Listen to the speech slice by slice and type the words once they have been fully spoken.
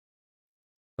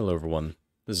Hello everyone,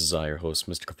 this is your host,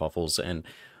 Mr. Kafuffles, and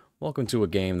welcome to a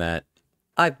game that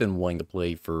I've been wanting to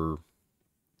play for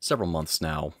several months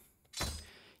now.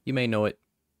 You may know it,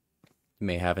 you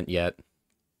may haven't yet,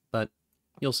 but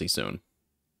you'll see soon.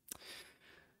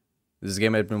 This is a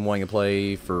game I've been wanting to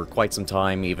play for quite some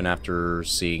time, even after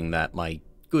seeing that my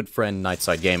good friend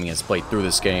Nightside Gaming has played through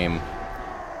this game,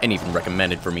 and even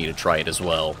recommended for me to try it as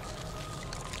well.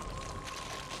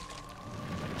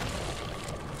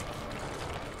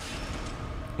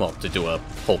 Well, to do a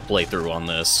whole playthrough on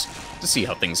this, to see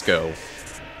how things go.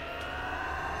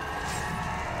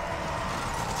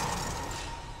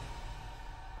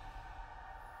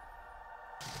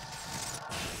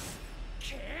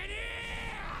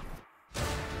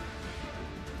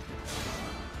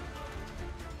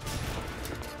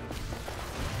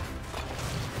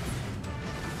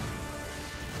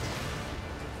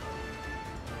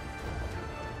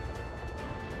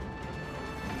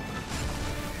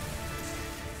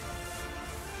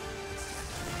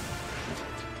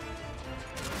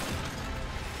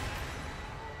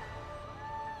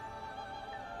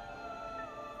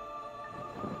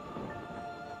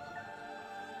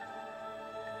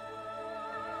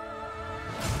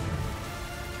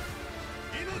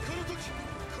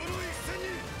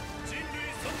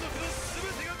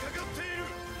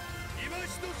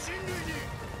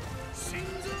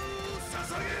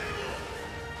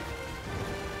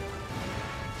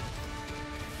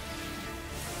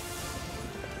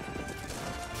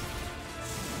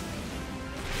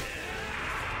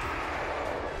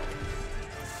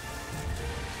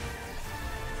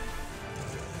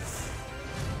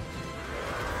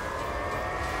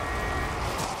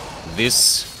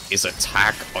 This is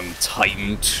Attack on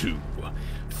Titan 2,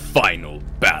 Final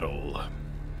Battle.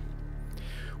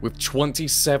 With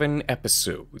 27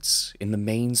 episodes in the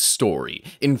main story,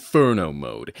 Inferno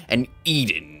mode, and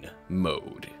Eden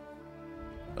mode.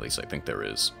 At least I think there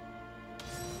is.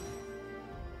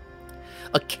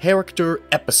 A character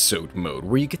episode mode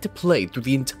where you get to play through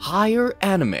the entire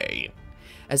anime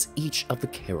as each of the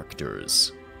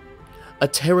characters. A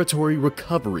territory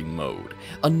recovery mode,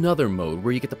 another mode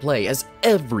where you get to play as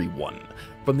everyone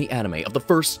from the anime of the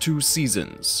first 2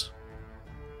 seasons.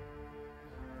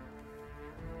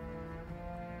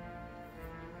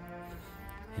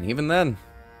 And even then,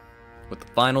 with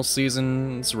the final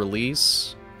season's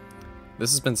release, this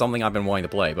has been something I've been wanting to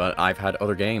play, but I've had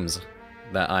other games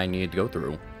that I needed to go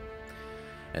through.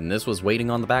 And this was waiting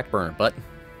on the back burner, but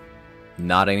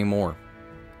not anymore.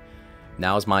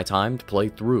 Now is my time to play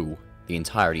through the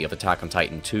entirety of Attack on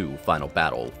Titan 2 Final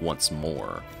Battle once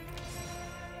more,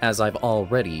 as I've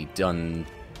already done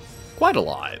quite a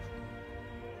lot.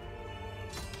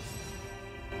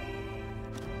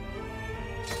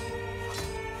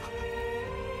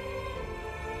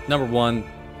 Number 1,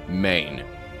 main.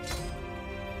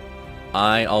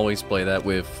 I always play that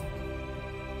with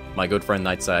my good friend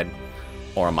Nightside,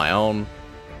 or on my own,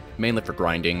 mainly for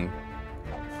grinding,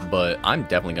 but I'm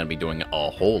definitely going to be doing a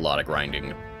whole lot of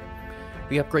grinding.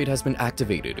 The upgrade has been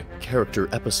activated. Character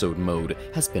episode mode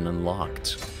has been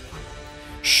unlocked.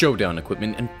 Showdown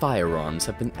equipment and firearms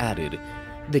have been added.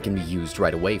 They can be used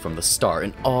right away from the start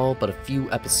in all but a few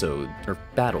episodes or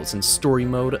battles in story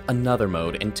mode, another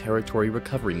mode, and territory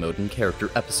recovery mode and character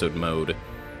episode mode.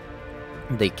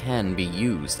 They can be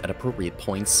used at appropriate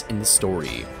points in the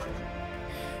story.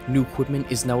 New equipment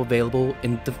is now available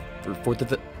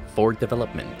for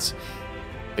development.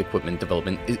 Equipment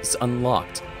development is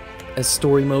unlocked as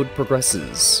story mode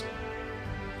progresses.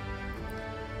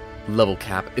 Level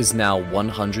cap is now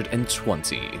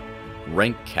 120.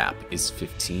 Rank cap is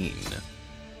 15.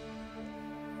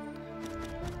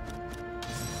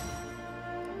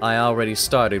 I already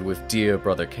started with Dear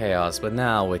Brother Chaos, but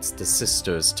now it's the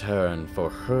sister's turn for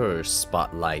her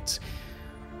spotlight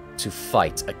to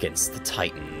fight against the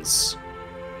Titans.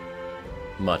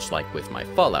 Much like with my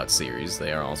Fallout series,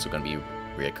 they are also going to be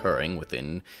reoccurring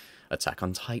within Attack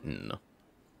on Titan.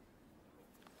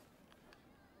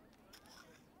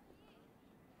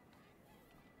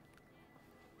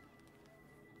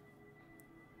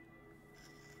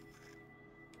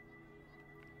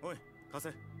 Oi,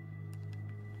 Kase.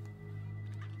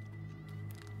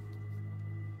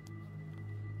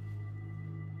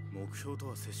 目標と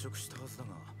は接触したはずだ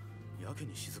が、やけ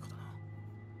に静かだな。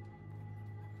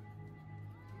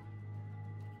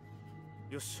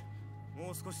よし、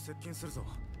もう少し接近するぞ。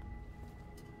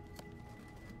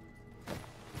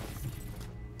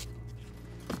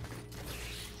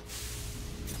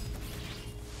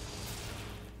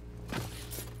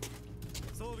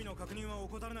装備の確認は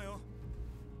怠るなよ。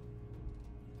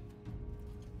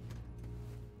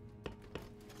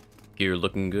Gear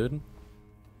looking good.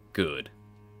 Good.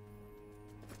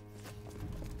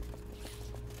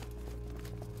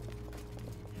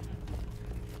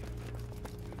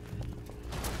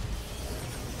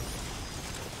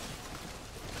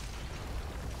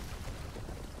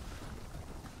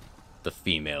 The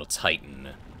female Titan.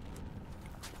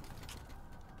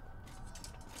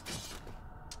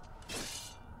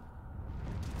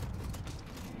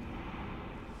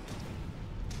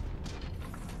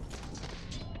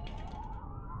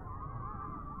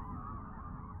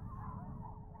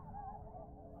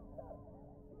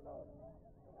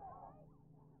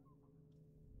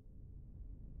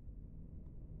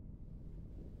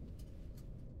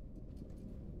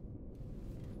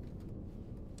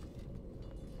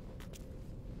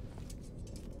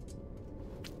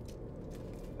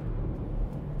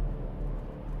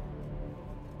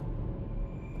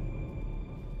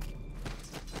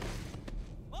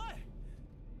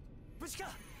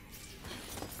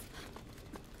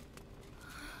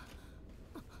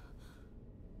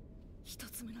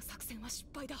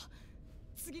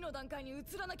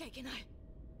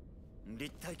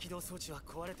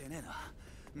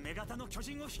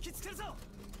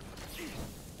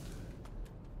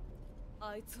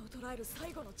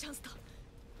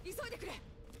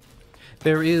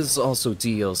 There is also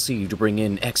DLC to bring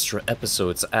in extra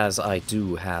episodes, as I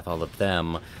do have all of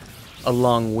them,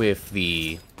 along with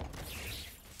the,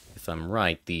 if I'm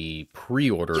right, the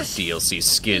pre-order DLC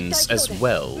skins as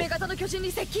well.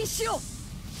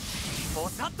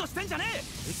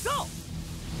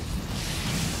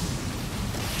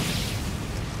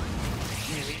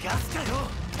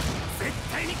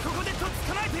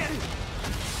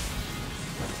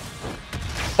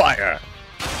 Fire!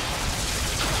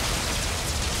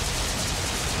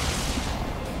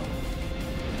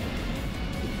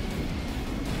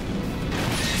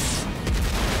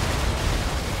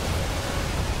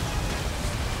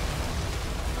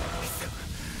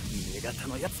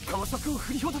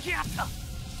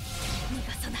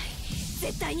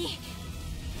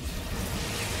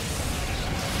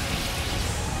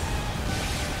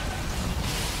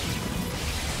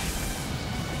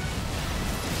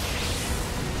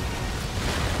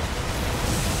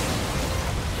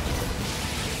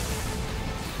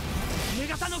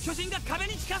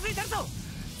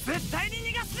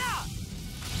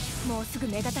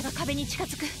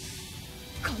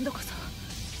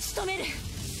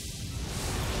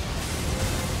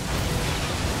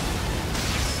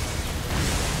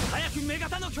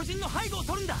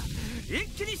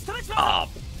 Ah,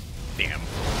 damn.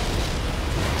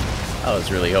 I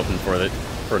was really hoping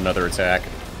for another attack.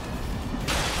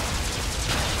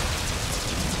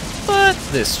 But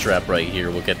this trap right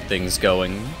here will get things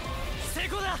going.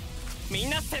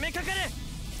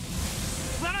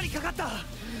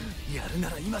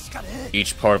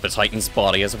 Each part of a Titan's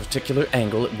body has a particular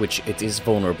angle at which it is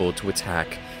vulnerable to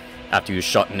attack. After you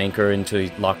shot an anchor into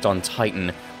a locked-on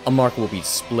Titan, a marker will be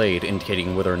displayed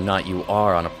indicating whether or not you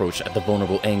are on approach at the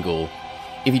vulnerable angle.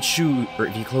 If you shoot, or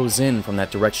if you close in from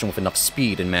that direction with enough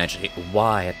speed and manage to hit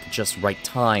Y at the just right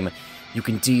time, you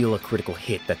can deal a critical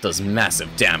hit that does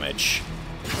massive damage.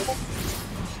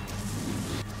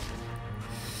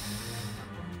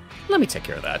 Let me take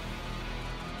care of that.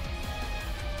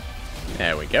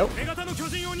 There we go.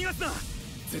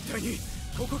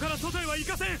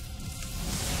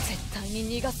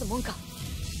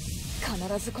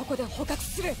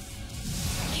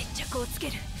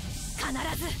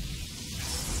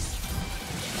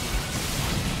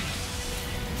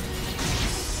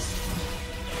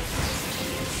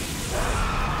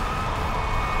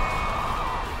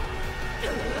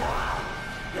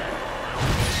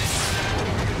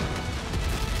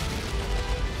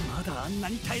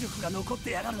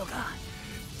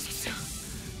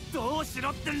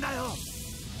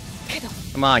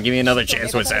 Come on, give me another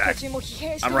chance to attack.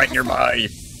 I'm right nearby.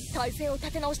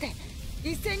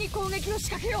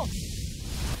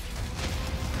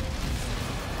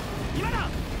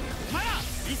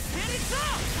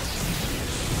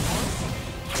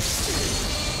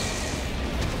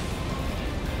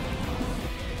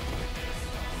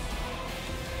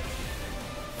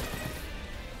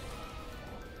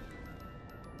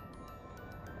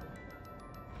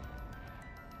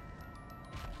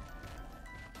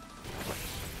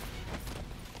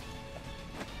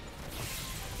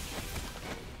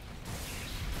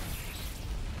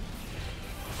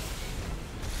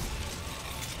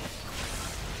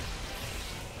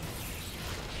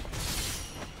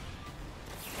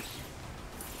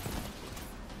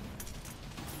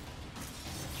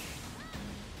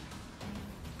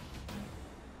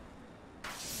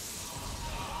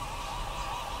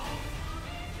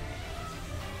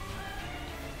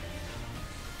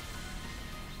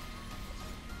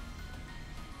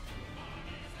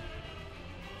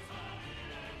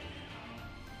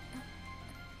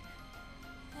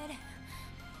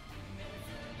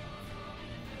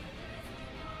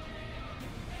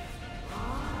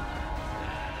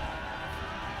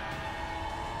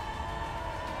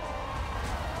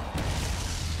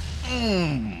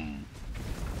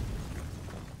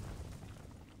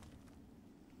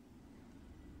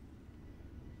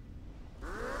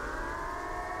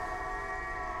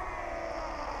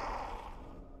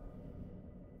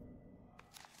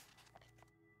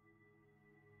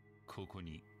 ここ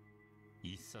に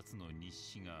一冊の日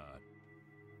誌がある。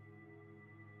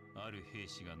ある兵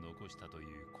士が残したという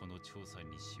この調査日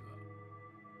誌は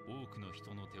多くの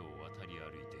人の手を渡り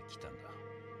歩いてきたが、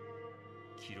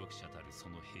記録者たるそ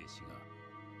の兵士が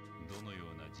どのよ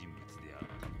うな人物であっ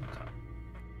たのか、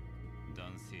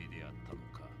男性であったの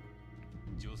か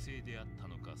女性であった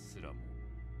のかすらも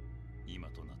今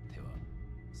となっては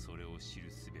それを知る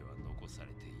術は残さ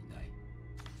れていない。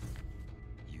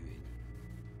故に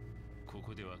こ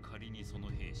こでは仮にその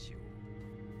兵士を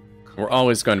We're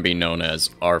always going to be known as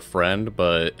our friend,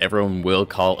 but everyone will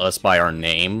call us by our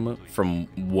name from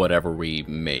whatever we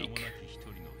make.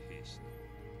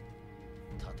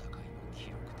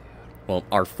 Well,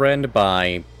 our friend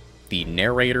by the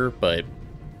narrator, but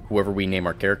whoever we name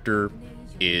our character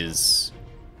is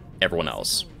everyone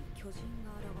else.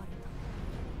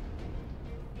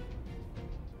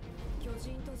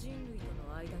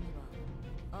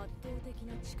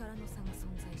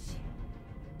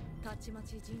 たちま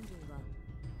ち人類は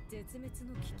絶滅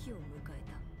の危機を迎え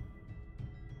た。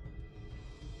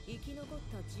生き残っ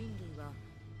た人類は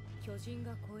巨人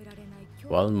が越えられない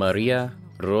Maria,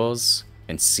 Rose,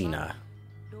 and Sina.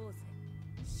 ローゼ、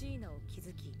シーナを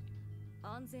築き、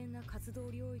安全な活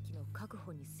動領域の確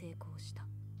保に成功した。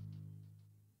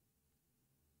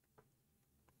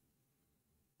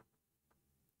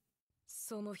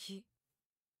その日、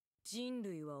人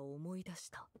類は思い出し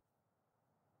た。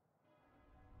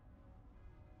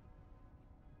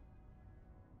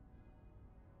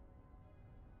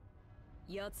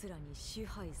奴らに支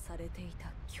配されてい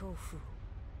た恐怖を。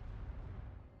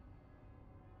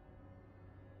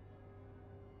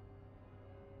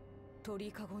鳥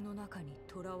かごの中に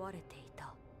囚われてい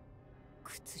た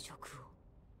屈辱を。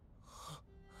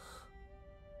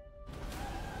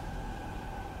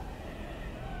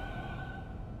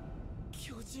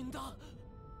巨人だ。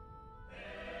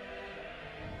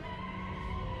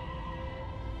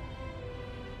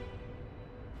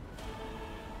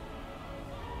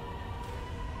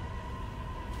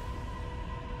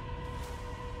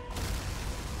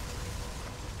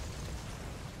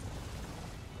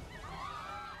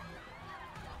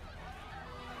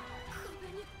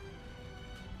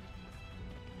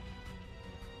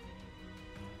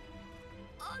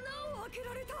穴を開け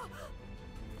られた。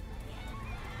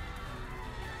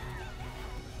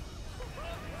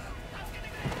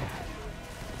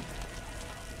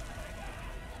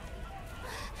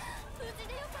無事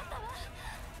でよかったわ。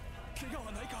怪我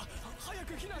はないか。早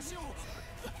く避難しよう。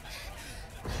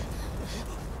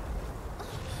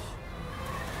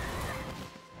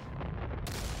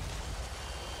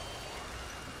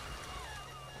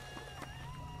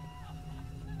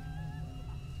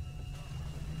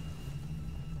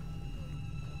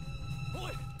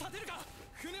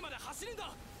船まで走るん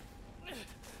だ。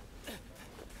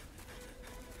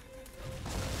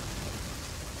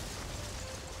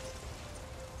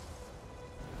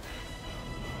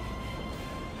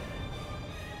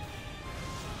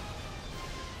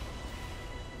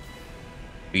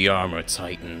The Armor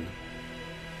Titan.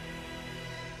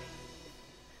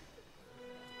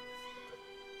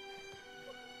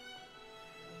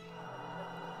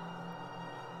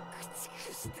 駆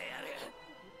逐してやる。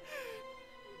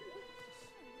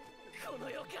この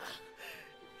世から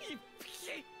一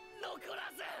匹残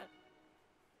らず。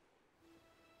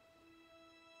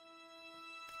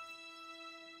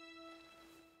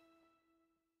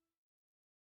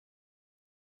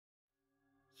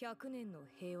100年の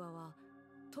平和は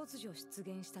突如出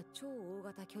現した超大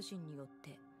型巨人によっ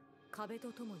て壁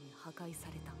とともに破壊さ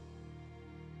れた。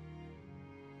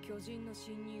巨人の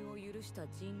侵入を許した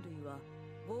人類は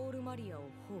ウォールマリアを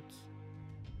放棄。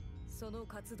その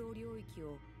活動領域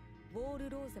をウォール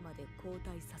ローゼまで後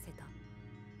退させた。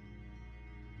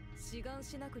シガン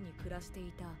シナ区に暮らして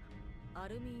いたア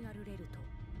ルミン・アルレルと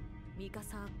ミカ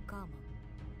サ・アッカーマン、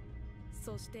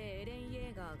そしてエレン・イ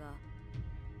ェーガーが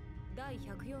第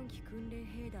104期訓練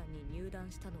兵団に入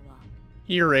団したのは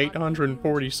Year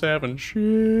 847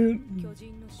 shit. 巨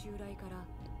人の襲来から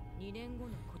2年後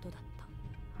のことだっ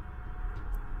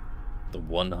た。 The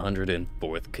 104th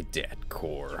Cadet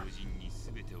Corp.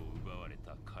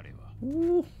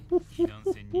 避難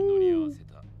船に乗り合わせ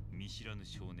た見知らぬ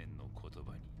少年の言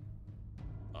葉に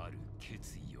ある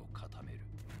決意を固める。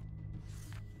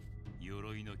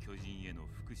鎧の巨人への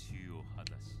復讐を果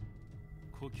たし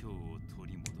故郷を取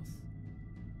り戻す。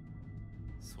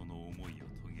その思いを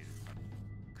遂げるため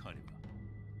彼は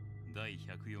第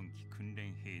104期訓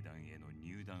練兵団への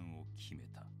入団を決め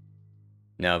た。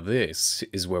 Now this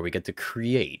is where we get to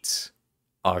create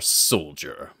our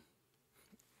soldier.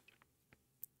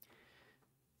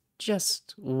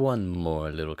 Just one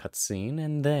more little cutscene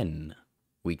and then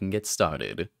we can get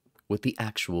started with the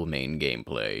actual main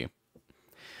gameplay.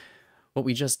 What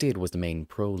we just did was the main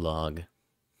prologue.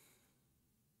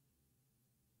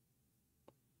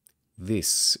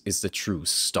 This is the true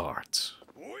start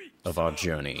of our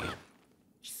journey.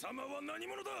 貴様は何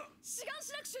者だ。志願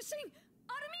しなく出身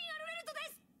アルミン・アルレルトで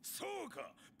す。そう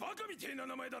か、バカみてえな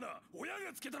名前だな。親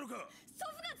がつけたのか。祖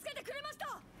父がつけてくれまし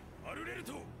た。アルレル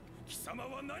ト、貴様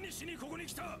は何しにここに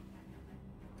来た。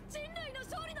人類の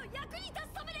勝利の役に立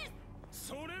つためです。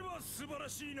それは素晴ら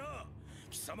しいな。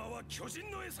貴様は巨人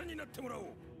の餌になってもらおう。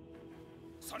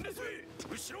三列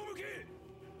目、後ろを向け。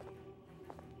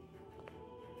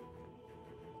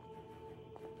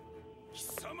貴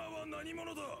様は何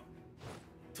者だ。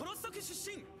トロスト区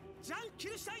出身ジャン・キ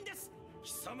ルシュタインです。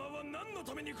貴様は何の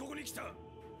ためにここに来た。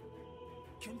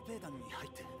憲兵団に入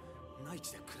って内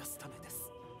地で暮らすためで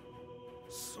す。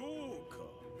そうか、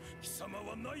貴様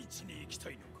は内地に行きた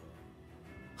いの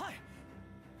か。はい。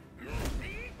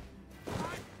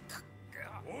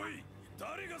おい、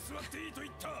誰が座っていいと言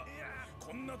った。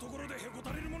こんなところでへこ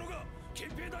たれる者が憲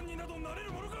兵団になどなれ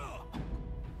るものか。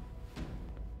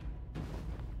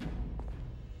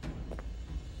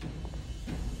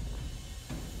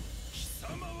貴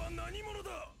様は何者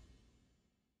だ。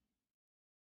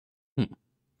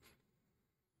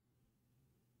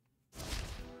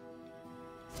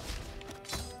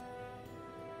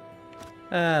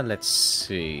Let's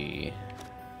see.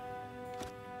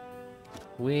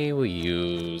 We will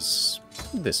use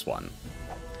this one.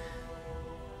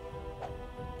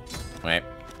 Wait.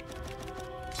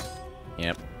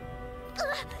 Yep.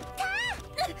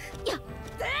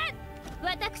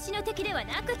 私の敵では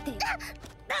なくって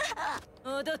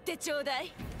踊ってちょうだ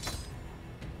い。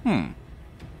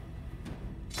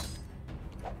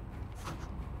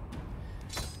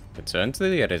 Return to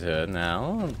the editor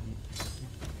now.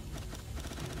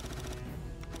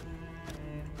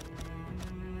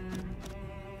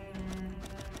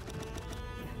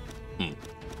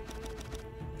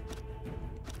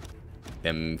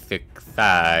 Them thick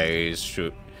thighs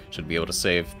should be able to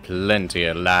save plenty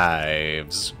of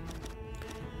lives.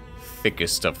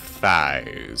 Thickest of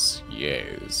thighs,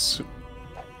 yes.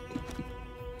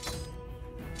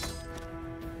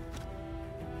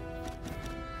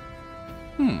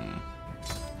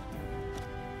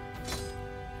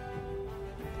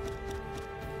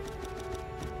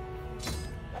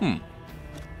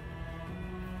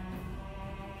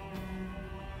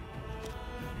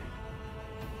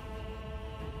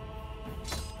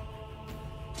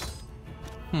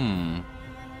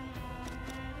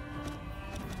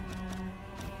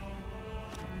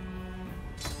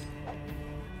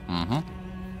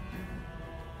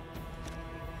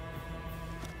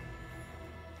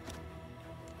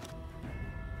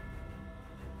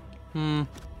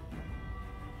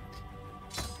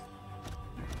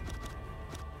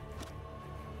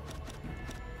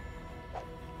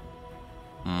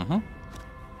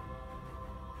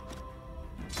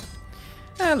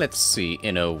 Let's see,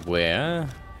 innerwear.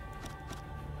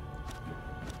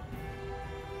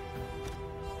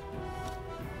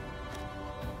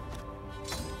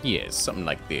 Yes, something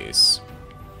like this.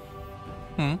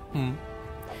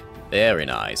 Very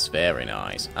nice, very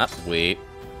nice. Wait.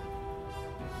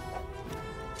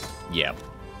 Yep.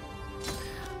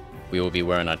 We will be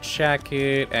wearing a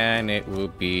jacket, and it will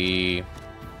be...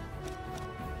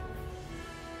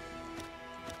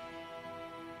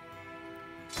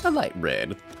 a light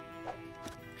red.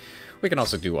 We can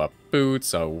also do our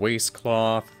boots, our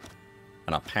waistcloth,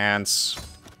 and our pants.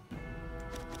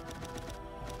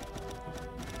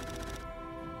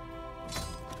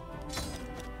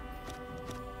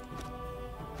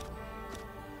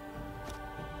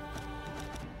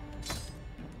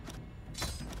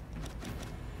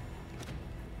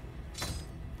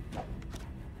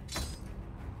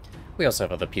 We also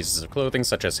have other pieces of clothing,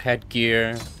 such as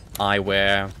headgear,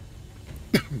 eyewear,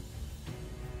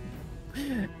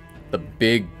 the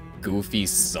big, goofy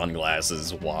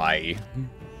sunglasses, why?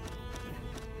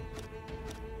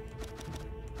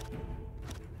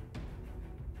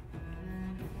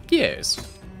 Yes.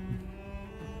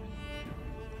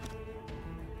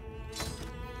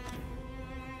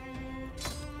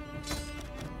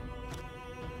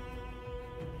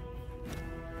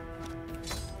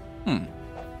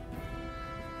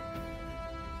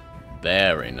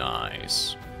 Very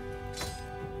nice.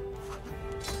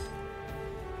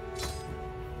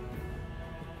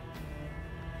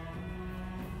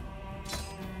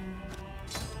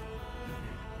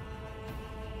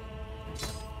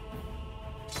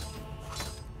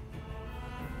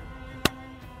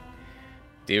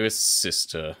 dearest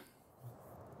sister.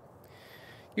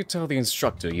 You tell the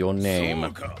instructor your name.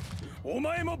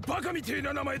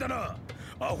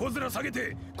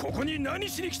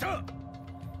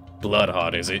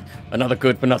 Bloodheart, is it? Another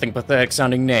good-for-nothing,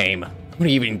 pathetic-sounding name. What are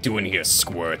you even doing here,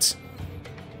 squirt?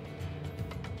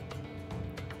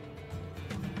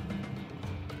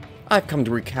 I've come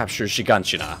to recapture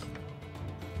Shiganshina.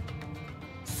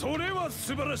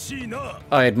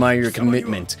 I admire your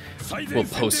commitment. We'll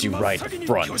post you right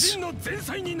front.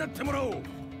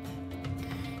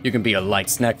 You can be a light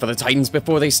snack for the Titans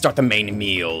before they start the main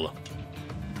meal.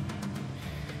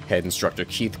 Head Instructor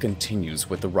Keith continues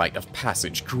with the rite of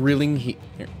passage grilling he's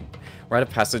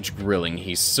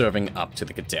serving up to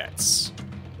the cadets.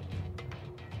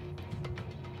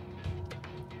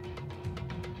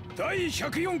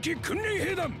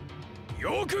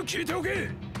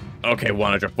 Okay,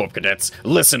 104th cadets,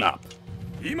 listen up.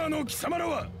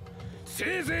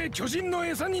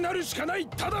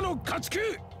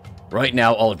 Right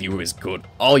now, all of you is good.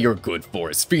 All you're good for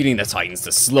is feeding the Titans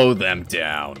to slow them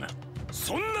down.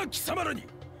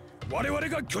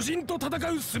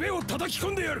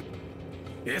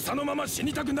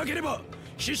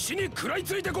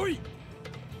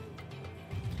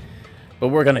 But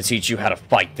we're gonna teach you how to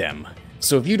fight them.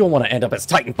 So if you don't want to end up as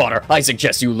Titan fodder, I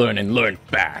suggest you learn and learn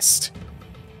fast.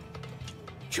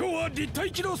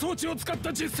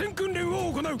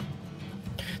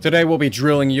 Today we'll be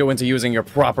drilling you into using your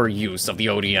proper use of the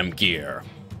ODM gear.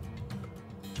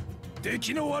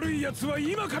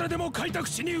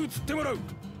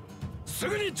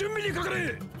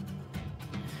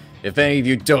 If any of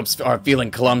you dopes are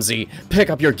feeling clumsy, pick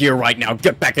up your gear right now,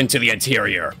 get back into the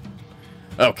interior.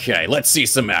 Okay, let's see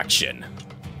some action.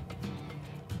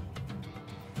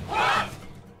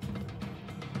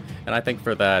 And I think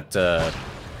for that,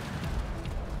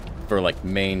 for like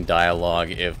main dialogue,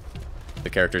 if the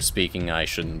character's speaking, I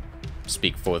shouldn't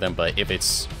speak for them, but if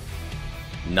it's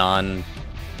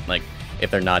like,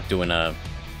 if they're not doing a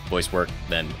voice work,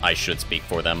 then I should speak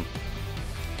for them.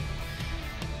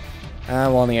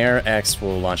 While in the air, X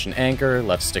will launch an anchor,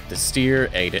 left stick to steer,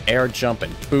 A to air jump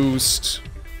and boost.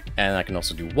 And I can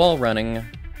also do wall running.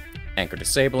 Anchor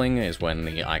disabling is when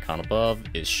the icon above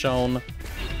is shown.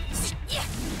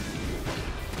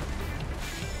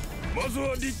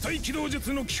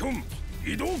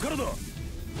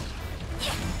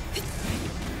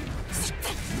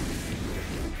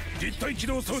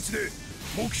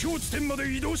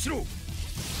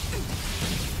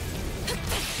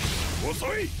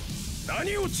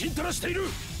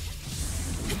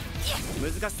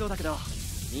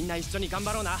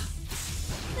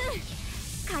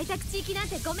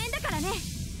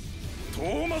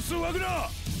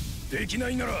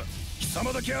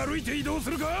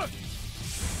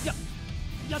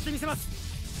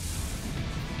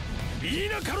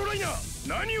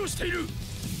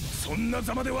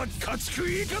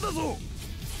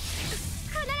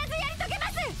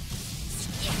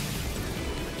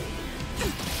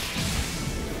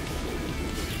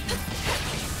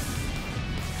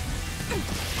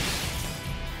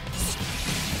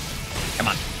 Come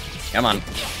on. Come on.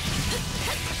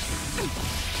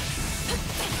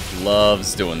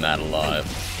 Loves doing that a lot.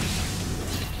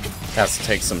 Has to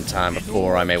take some time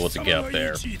before I'm able to get up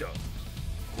there.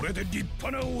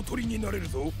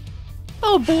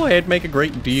 Oh boy, it'd make a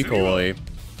great decoy.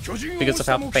 Because of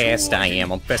how fast I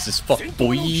am. I'm fast as fuck,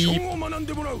 boy.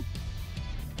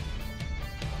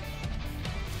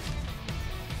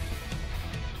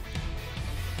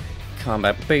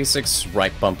 Combat basics,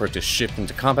 right bumper to shift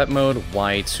into combat mode,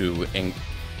 Y to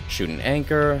shoot an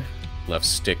anchor, left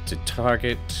stick to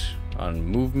target on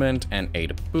movement, and A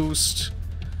to boost.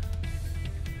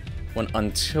 When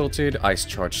untilted, ice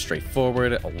charge straight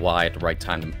forward, Y at the right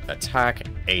time to attack,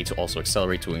 A to also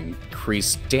accelerate to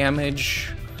increase damage,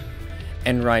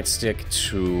 and right stick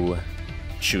to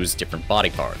choose different body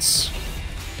parts.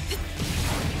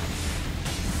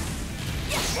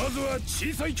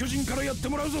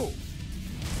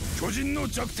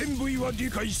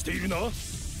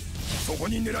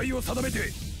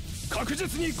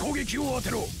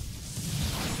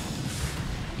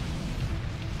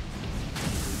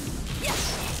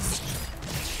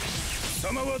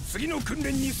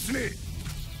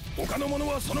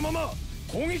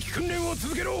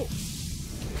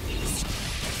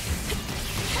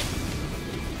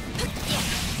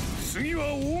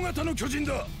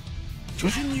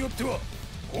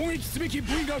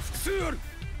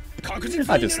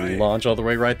 I just launch all the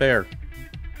way right there.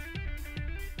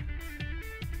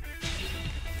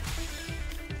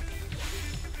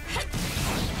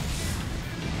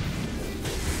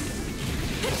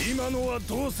 今のは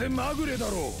どうせまぐれだ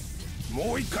ろう。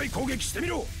もう一回攻撃してみ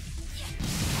ろ。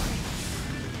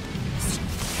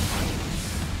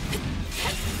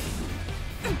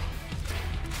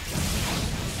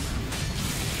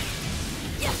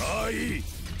ああ、いい。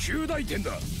9大点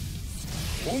だ。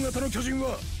大型の巨人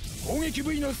は攻撃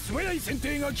部位の素早い選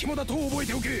定が肝だと覚え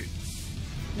ておけ。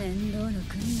面倒な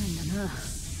訓練だな。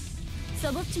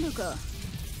サボっちまうか。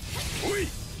おい、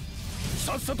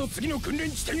さっさと次の訓練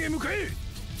地点へ向かえ。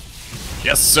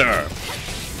 Yes, sir.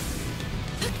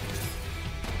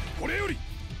 これより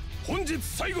本日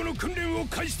最後の訓練を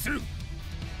開始する。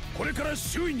これから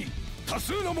周囲に多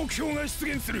数の目標が出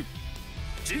現する。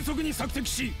迅速に索敵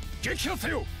し撃破せ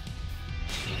よ。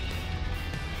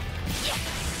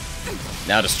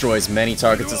 Now destroy as many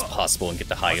targets as possible and get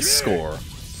the highest score.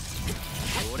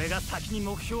 俺が先に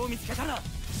目標を見つけたら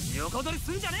横取り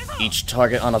すんじゃねえぞ。 Each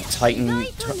target on a Titan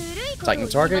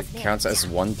target counts as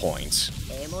 1 point.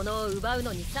 獲物を奪う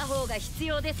のに作法が必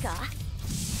要ですか。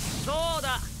そう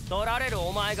だ、取られる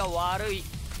お前が悪い。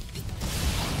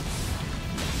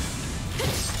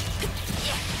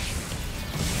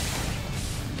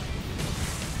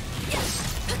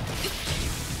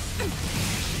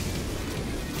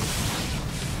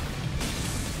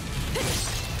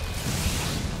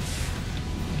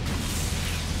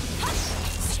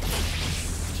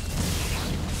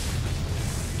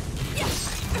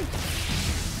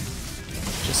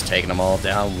Just taking them all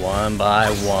down one by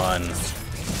one.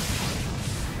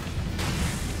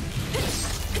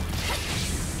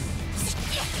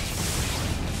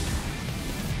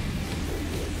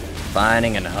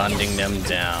 Finding and hunting them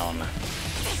down.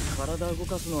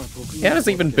 It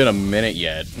hasn't even been a minute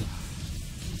yet.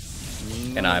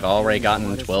 And I've already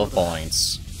gotten 12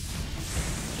 points.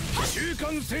 中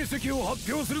間成績を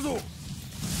発表するぞ。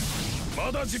ま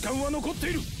だ時間は残って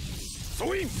いる。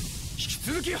総員、引き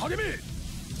続き励め。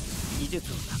技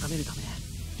術を高めるため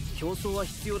競争は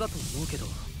必要だと思うけど、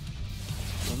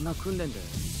そんな訓練で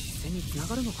実戦につな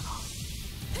がるのかな。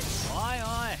おいお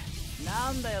い、な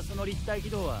んだよその立体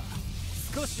軌道は。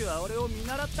少しは俺を見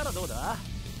習ったらどうだ。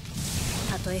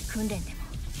たとえ訓練でも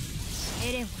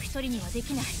エレンを一人にはで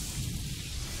きない。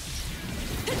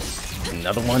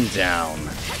 Another one down.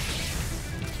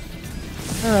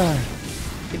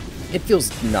 It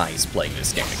feels nice playing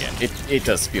this game again. It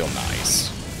does feel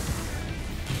nice.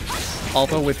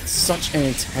 Although with such an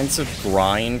intensive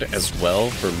grind as well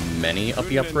for many of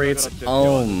the upgrades,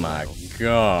 oh my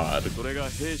god.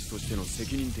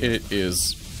 It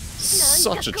is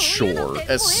such a chore,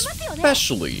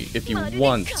 especially if you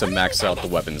want to max out the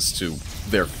weapons to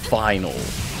their final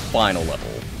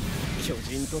level.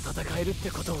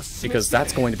 Because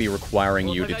that's going to be requiring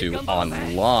you to do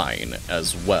online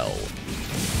as well.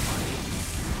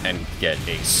 And get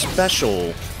a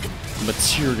special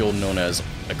material known as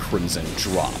a Crimson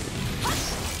Drop.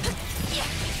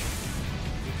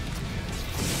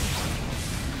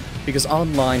 Because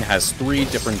online has 3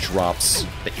 different drops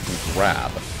that you can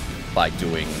grab by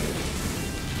doing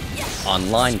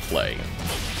online play.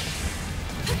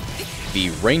 The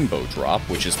Rainbow Drop,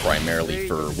 which is primarily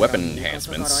for weapon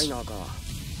enhancements.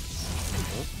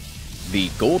 The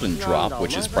Golden Drop,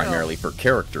 which is primarily for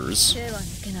characters.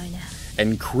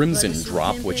 And Crimson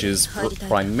Drop, which is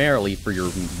primarily for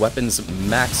your weapon's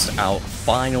maxed out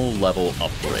final level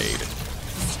upgrade.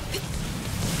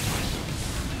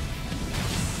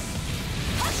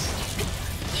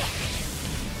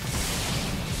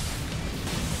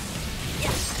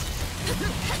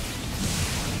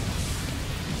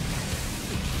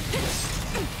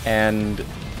 And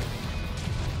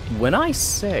when I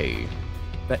say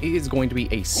that it is going to be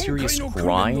a serious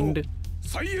grind,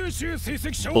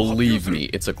 believe me,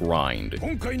 it's a grind.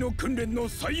 今回の訓練の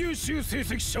最優秀成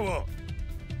績者は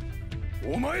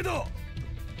お前だ。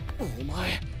お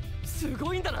前す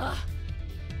ごいんだな。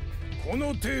この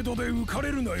程度で浮か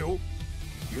れるなよ。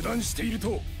油断している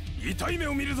と痛い目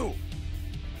を見るぞ。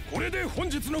これで本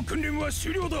日の訓練は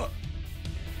終了だ。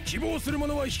希望する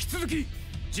者は引き続き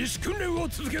自主訓練を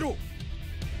続けろ。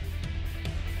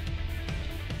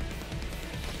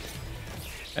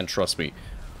 And trust me,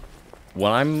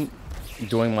 when I'm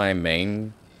doing my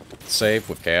main save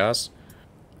with Chaos,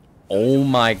 oh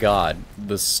my god,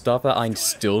 the stuff that I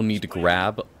still need to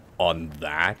grab on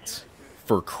that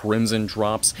for Crimson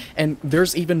Drops, and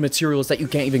there's even materials that you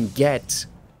can't even get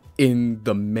in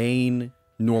the main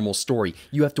normal story.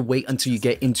 You have to wait until you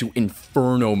get into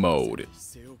Inferno mode.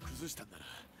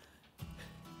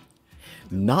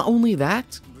 Not only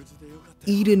that,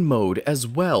 Eden mode as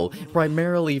well,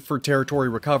 primarily for territory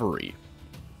recovery.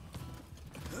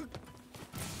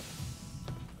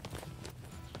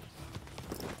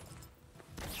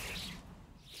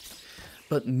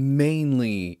 but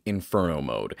mainly Inferno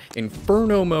mode.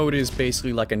 Inferno mode is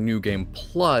basically like a New Game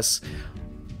Plus,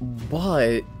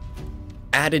 but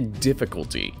added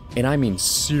difficulty, and I mean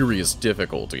serious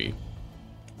difficulty.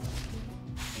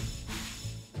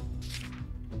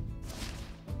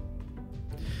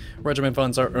 Regiment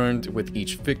funds are earned with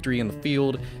each victory in the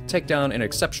field. Take down an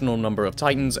exceptional number of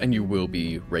Titans and you will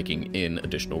be raking in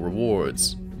additional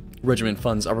rewards. Regiment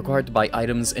funds are required to buy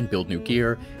items and build new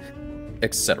gear,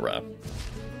 etc.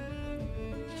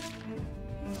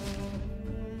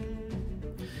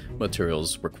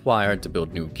 Materials required to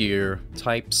build new gear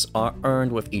types are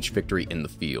earned with each victory in the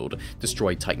field.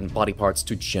 Destroy Titan body parts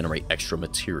to generate extra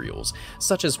materials,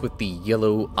 such as with the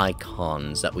yellow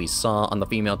icons that we saw on the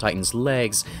female Titan's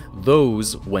legs.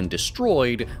 Those, when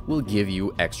destroyed, will give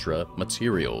you extra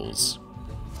materials,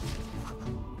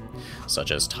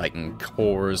 such as Titan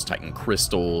cores, Titan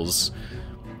crystals,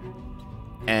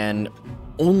 and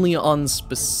only on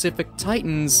specific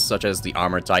Titans, such as the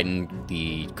Armor Titan,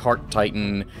 the Cart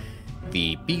Titan,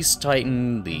 the Beast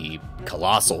Titan, the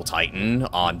Colossal Titan,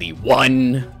 on the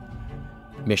one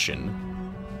mission.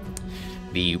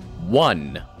 The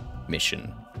one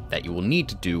mission that you will need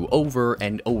to do over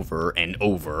and over and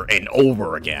over and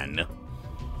over again.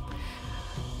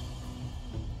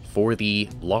 For the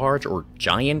large or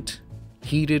giant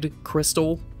heated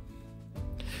crystal,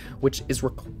 which is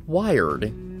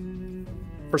required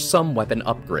for some weapon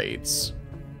upgrades.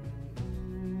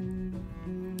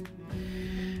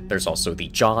 There's also the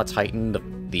Jaw Titan, no,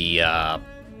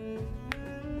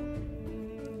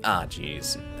 I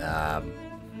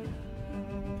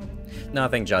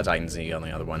think Jaw Titan's the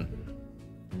only other one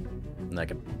that I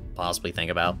could possibly think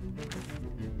about.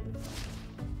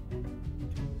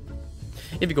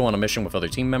 If you go on a mission with other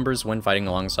team members when fighting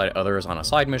alongside others on a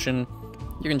side mission,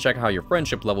 you can check how your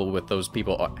friendship level with those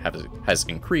people has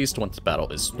increased once the battle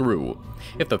is through.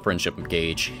 If the friendship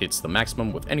gauge hits the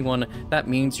maximum with anyone, that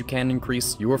means you can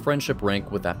increase your friendship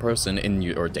rank with that person in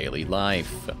your daily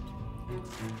life.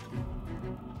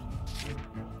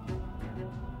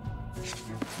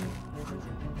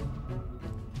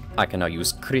 I can now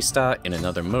use Krista in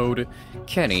another mode,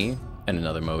 Kenny in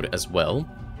another mode as well.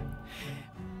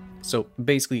 So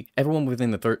basically, everyone within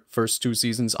the first 2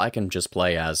 seasons I can just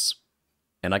play as,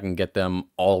 and I can get them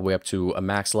all the way up to a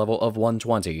max level of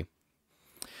 120.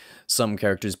 Some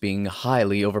characters being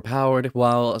highly overpowered,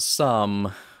 while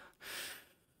some...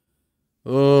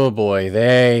 oh boy,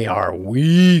 they are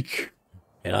weak.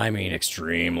 And I mean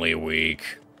extremely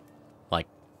weak. Like,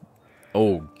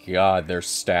 oh god, their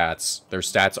stats. Their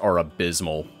stats are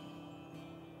abysmal.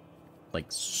 Like,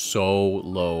 so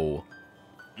low.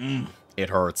 It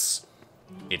hurts.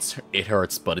 It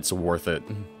hurts, but it's worth it.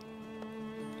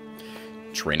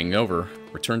 Training over.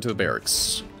 Return to the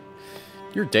barracks.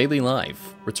 Your daily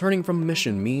life. Returning from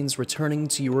mission means returning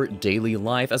to your daily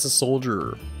life as a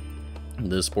soldier.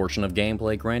 This portion of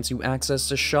gameplay grants you access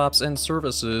to shops and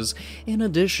services, in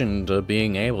addition to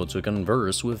being able to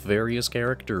converse with various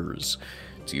characters.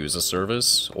 To use a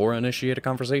service or initiate a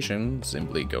conversation,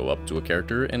 simply go up to a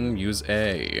character and use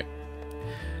A.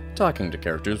 Talking to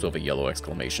characters with a yellow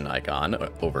exclamation icon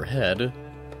overhead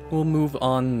will move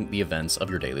on the events of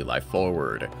your daily life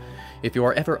forward. If you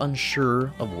are ever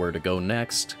unsure of where to go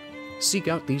next, seek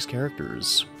out these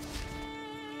characters.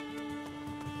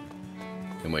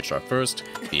 In which our first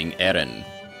being Eren.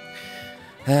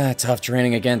 Tough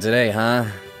training again today, huh?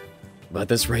 But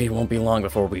this raid won't be long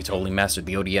before we totally mastered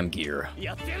the ODM gear.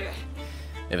 If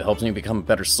it helps me become a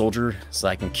better soldier so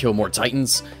I can kill more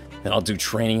Titans, then I'll do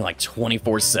training like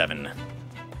 24/7.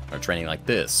 Or training like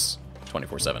this,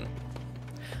 24/7.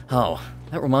 Oh,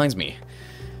 that reminds me.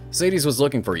 Sadie's was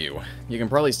looking for you. You can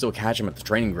probably still catch him at the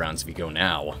training grounds if you go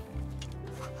now.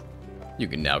 You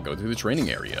can now go to the training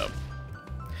area.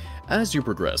 As you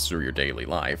progress through your daily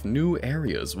life, new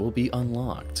areas will be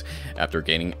unlocked. After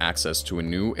gaining access to a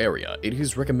new area, it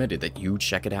is recommended that you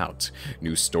check it out.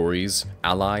 New stories,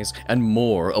 allies, and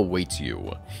more await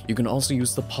you. You can also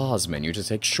use the pause menu to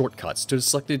take shortcuts to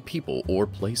selected people or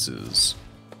places.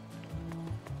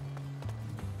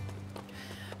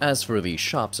 As for the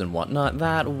shops and whatnot,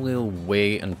 that will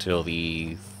wait until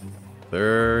the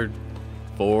 3rd,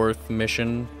 4th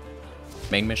mission,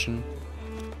 main mission.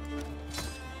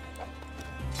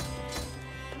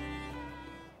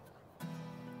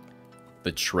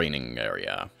 The training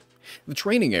area. The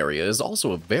training area is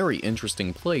also a very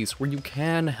interesting place where you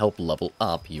can help level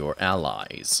up your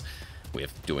allies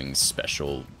with doing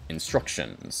special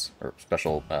instructions or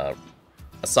special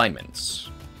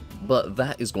assignments. But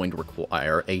that is going to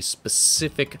require a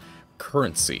specific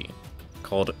currency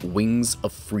called Wings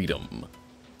of Freedom.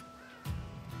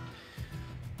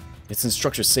 It's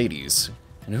Instructor Sadie's.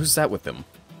 And who's that with them?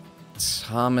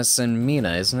 Thomas and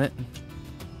Mina, isn't it?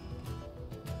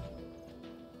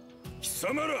 貴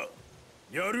様ら、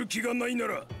やる気がないな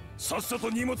らさっさと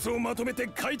荷物をまとめて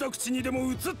開拓地にで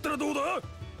も移ったらどうだ？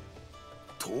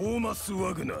トーマス・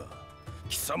ワグナー、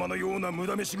貴様のような無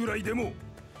駄飯ぐらいでも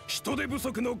人手不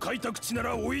足の開拓地な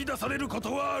ら追い出されるこ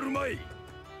とはあるまい。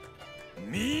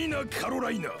ミーナ・カロ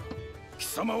ライナ、貴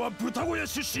様は豚小屋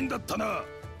出身だったな。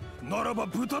ならば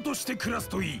豚として暮らす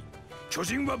といい。巨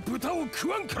人は豚を食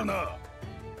わんからな。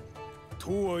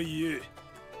とはいえ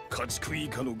家畜以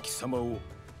下の貴様を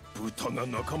豚が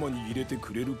仲間に入れて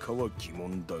くれるかは疑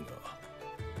問だが。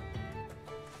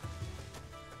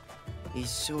一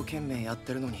生懸命やっ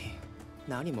てるのに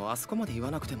何もあそこまで言わ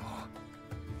なくても。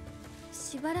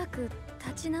しばらく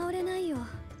立ち直れないよ。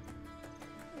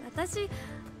私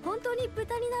本当に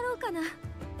豚になろうかな。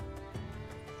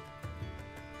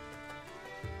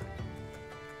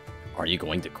Are you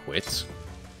going to quit?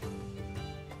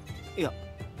 いや、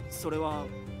それは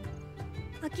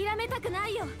諦めたくな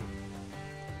いよ。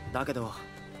だけど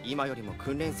今よりも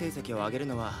訓練成績を上げる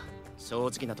のは正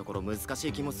直なところ難し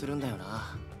い気もするんだよ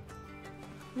な。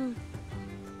うん、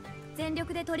全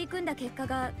力で取り組んだ結果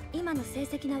が今の成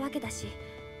績なわけだし。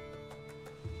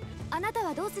あなた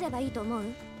はどうすればいいと思う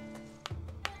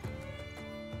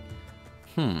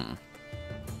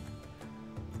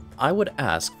？I would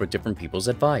ask for different people's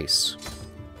advice.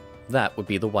 That would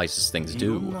be the wisest thing to い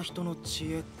ろん do. な人の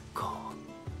知恵か。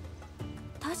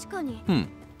確かに、 Hmm.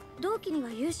 同期に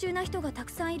は優秀な人がた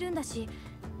くさんいるんだし、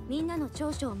みんなの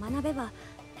長所を学べば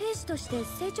兵士として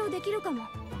成長できるかも。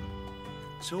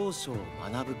長所を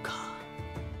学ぶか。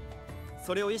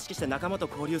それを意識して仲間と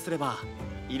交流すれば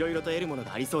いろいろと得るもの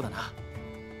がありそうだな。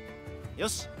よ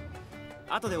し、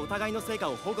後でお互いの成果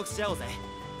を報告し合おうぜ。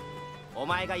お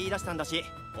前が言い出したんだし、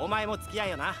お前も付き合い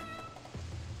よな。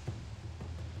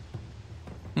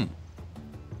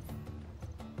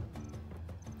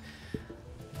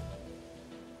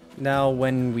Now,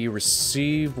 when we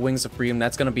receive Wings of Freedom,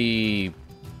 that's gonna be...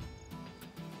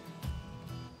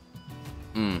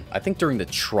 I think during the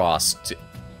Trost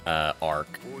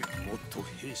arc. おい、もっと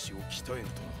兵士を鍛えん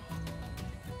と。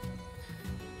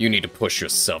 You need to push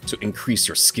yourself to increase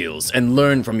your skills and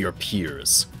learn from your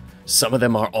peers. Some of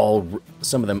them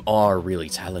are really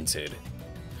talented.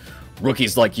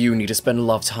 Rookies like you need to spend a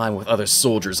lot of time with other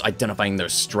soldiers identifying their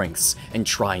strengths and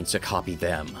trying to copy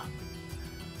them.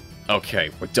 Okay,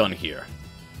 we're done here.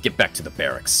 Get back to the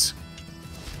barracks.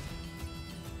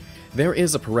 There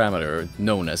is a parameter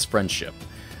known as friendship,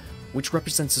 which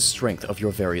represents the strength of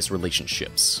your various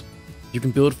relationships. You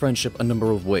can build friendship a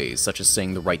number of ways, such as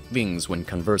saying the right things when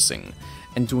conversing,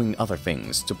 and doing other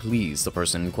things to please the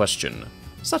person in question,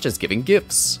 such as giving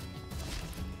gifts.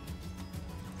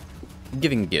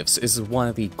 Giving gifts is one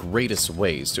of the greatest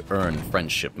ways to earn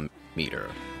friendship meter.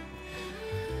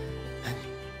 I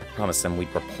promised them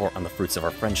we'd report on the fruits of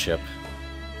our friendship.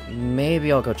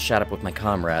 Maybe I'll go chat up with my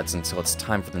comrades until it's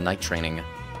time for the night training.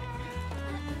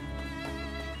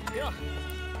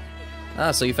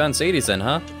 Ah, so you found Sadie's then,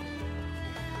 huh?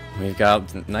 We've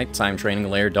got nighttime training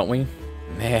later, don't we?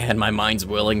 Man, my mind's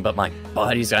willing, but my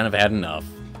body's kind of had enough.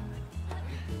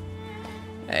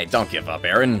 Hey, don't give up,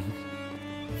 Aaron.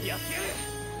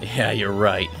 Yeah, you're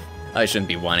right. I shouldn't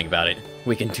be whining about it.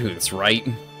 We can do this, right?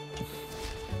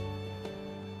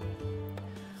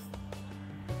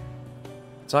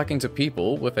 Talking to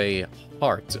people with a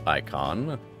heart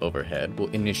icon overhead will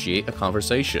initiate a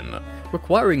conversation,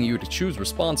 requiring you to choose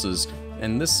responses,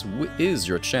 and this is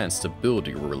your chance to build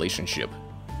your relationship,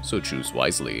 so choose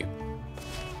wisely.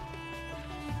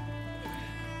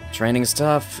 Training's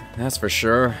tough, that's for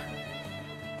sure.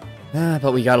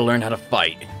 But we gotta learn how to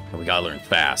fight, and we gotta learn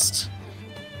fast.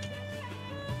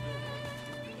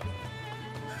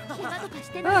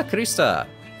 Ah, Krista!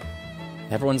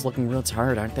 Everyone's looking real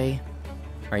tired, aren't they?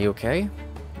 Are you okay?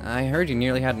 I heard you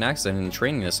nearly had an accident in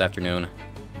training this afternoon.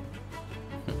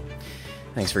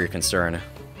 Thanks for your concern.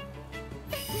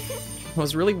 I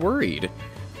was really worried.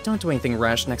 Don't do anything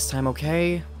rash next time,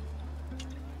 okay?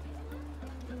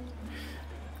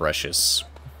 Precious.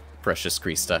 Precious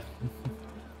Krista.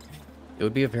 It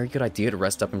would be a very good idea to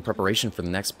rest up in preparation for the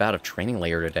next bout of training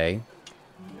later today.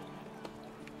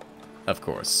 Of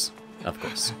course. Of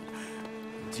course.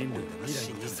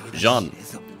 Jean.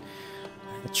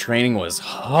 The training was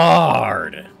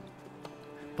hard.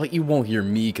 But you won't hear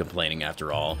me complaining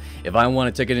after all. If I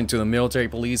want to get into the military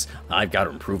police, I've got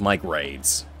to improve my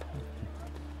grades.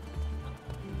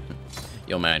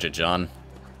 You'll manage it, John.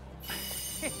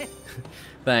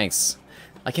 Thanks.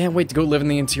 I can't wait to go live in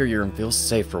the interior and feel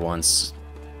safe for once.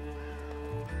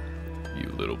 You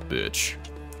little bitch.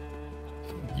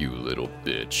 You little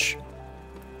bitch.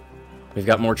 We've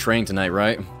got more training tonight,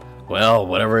 right? Well,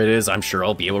 whatever it is, I'm sure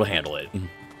I'll be able to handle it.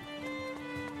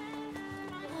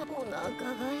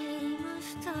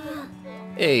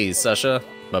 Hey, Sasha,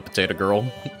 my potato girl.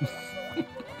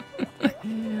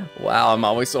 Wow, I'm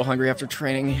always so hungry after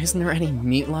training. Isn't there any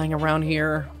meat lying around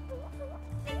here?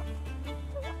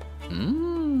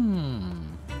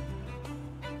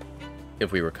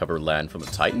 If we recover land from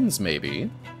the Titans, maybe.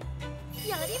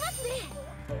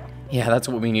 Yeah, that's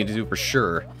what we need to do for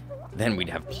sure. Then we'd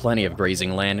have plenty of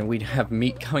grazing land, and we'd have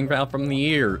meat coming out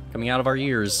of our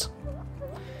ears.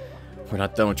 We're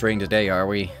not done with training today, are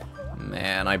we?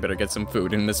 Man, I better get some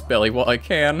food in this belly while I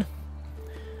can.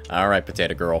 Alright,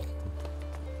 potato girl.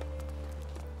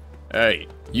 Hey,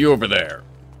 you over there.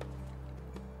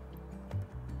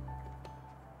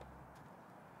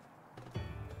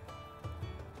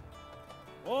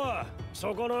 Oh,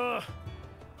 そこの。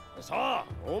さあ、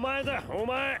お前だ、お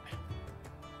前。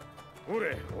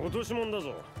俺、落とし物だ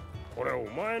ぞ。これお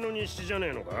前の日誌じゃね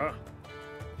えのか?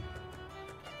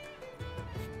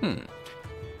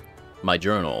 My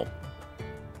journal.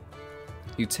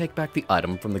 You take back the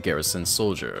item from the garrison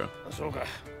soldier. そうか。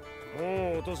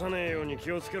もう落とさねえように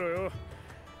気をつけろよ。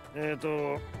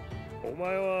お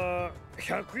前は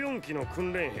104期の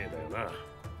訓練兵だよな。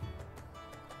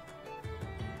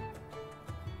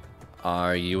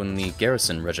Are you in the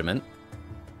garrison regiment?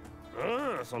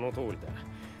 ああ、その通りだ。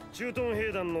駐屯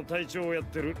兵団の隊長をやっ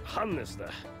てるハンネスだ。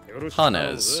よろしく。ハン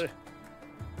ネス。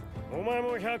お前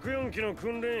も104期の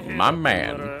訓練兵だ My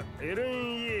ったら man. エレ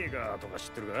ン・イェーガーとか知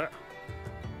ってるか?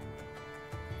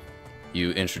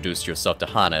 You introduced yourself to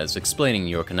Hannes, explaining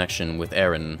your connection with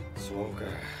Eren. そうか。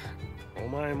お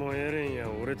前もエレンや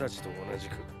俺たちと同じ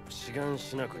く志願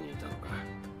しなくにいたのか。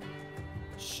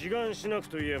志願しなく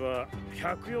といえば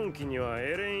104期には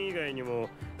エレン以外にも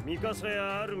ミカサ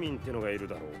やアルミンってのがいる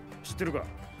だろう。知ってるか?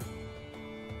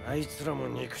 あいつらも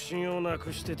肉親をな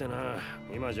くしててな。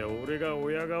今じゃ俺が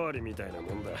親代わりみたいな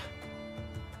もんだ。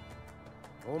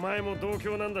お前も同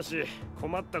郷なんだし、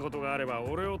困ったことがあれば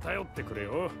俺を頼ってくれ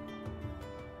よ。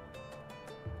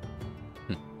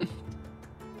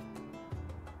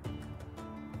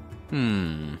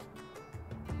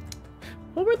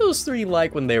What were those three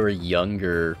like when they were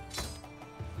younger?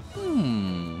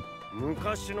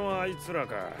 昔のあいつら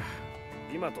か。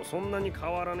今とそんなに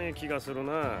変わらねえ気がする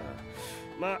な。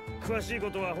まあ、詳しいこ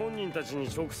とは本人たちに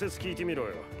直接聞いてみろ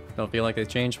よ。Don't feel like they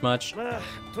changed much. まあ、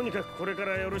とにかくこれか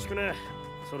らよろしくね。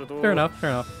それと、Fair enough,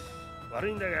 fair enough. 悪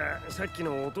いんだが、さっき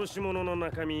の落とし物の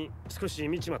中身、少し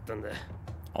見ちまったんだ。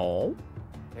Oh?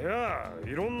 いや、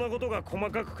いろんなことが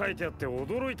細かく書いてあって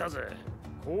驚いたぜ。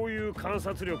こういう観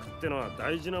察力ってのは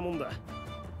大事なもんだ。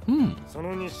そ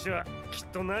の日誌はきっ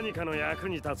と何かの役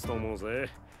に立つと思うぜ。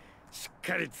しっ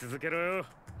かり続けろよ。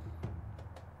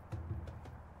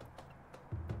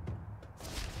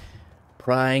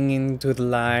Prying into the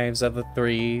lives of the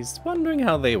threes, wondering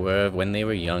how they were when they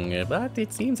were younger, but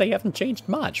it seems they haven't changed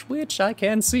much, which I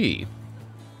can see.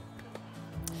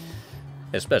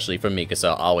 Especially for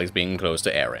Mikasa always being close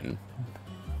to Eren.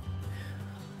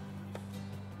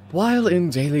 While in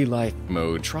daily life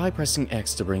mode, try pressing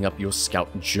X to bring up your scout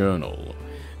journal.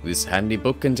 This handy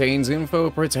book contains info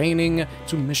pertaining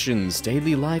to missions,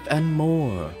 daily life, and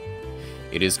more.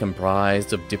 It is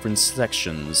comprised of different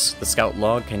sections, the scout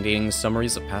log containing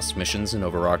summaries of past missions and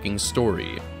overarching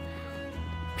story.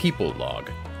 People log,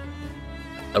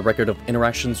 a record of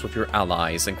interactions with your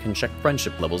allies and can check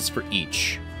friendship levels for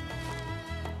each.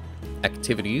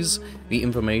 Activities, the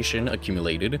information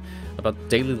accumulated about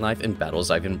daily life and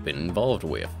battles I've been involved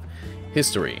with.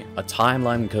 History, a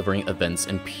timeline covering events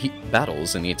and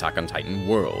battles in the Attack on Titan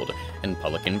world. And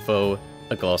public info,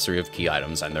 a glossary of key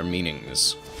items and their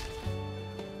meanings.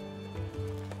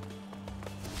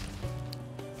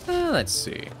 Let's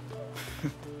see.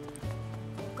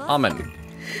 Amen.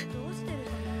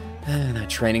 That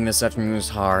training this afternoon was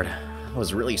hard. I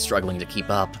was really struggling to keep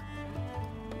up.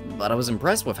 But I was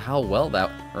impressed with how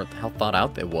how thought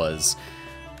out it was.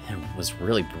 It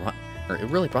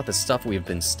really brought the stuff we've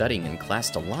been studying in class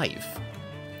to life.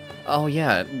 Oh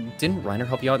yeah, didn't Reiner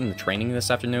help you out in the training this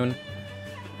afternoon?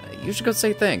 You should go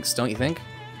say thanks, don't you think?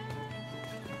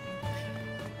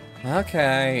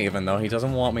 Okay, even though he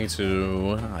doesn't want me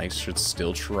to, I should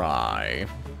still try.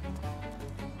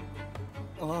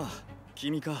 ああ、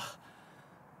君か。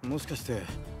もしかして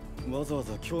わざわ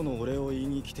ざ今日のお礼を言い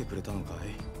に来てくれたのかい？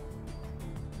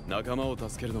仲間を助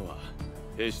けるのは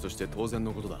兵士として当然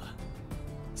のことだ。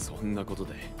そんなこと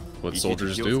で What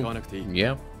soldiers do?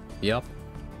 Yeah, yep.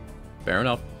 Fair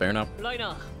enough, fair enough. ライ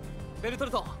ナー、ベルト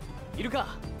ルト、いる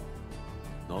か？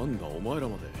なんだお前ら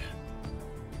まで。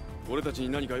俺たちに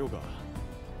何か用か。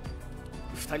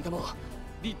二人とも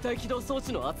立体起動装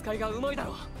置の扱いがうまいだ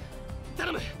ろう。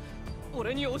頼む、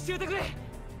俺に教えてくれ。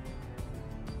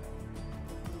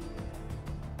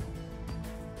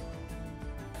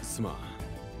すまん、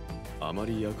あま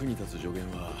り役に立つ助言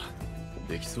は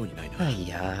できそうにないな。い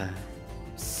や。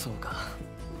そうか。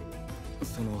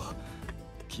その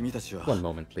君たちは One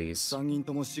moment, please. 3人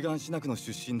とも志願しなくの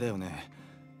出身だよね。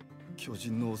巨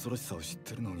人の恐ろしさを知っ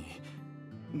てるのに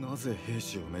なぜ兵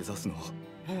士を目指すの？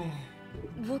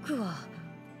僕は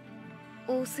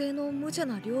王政の無茶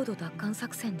な領土奪還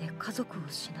作戦で家族を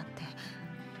失って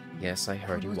Yes, I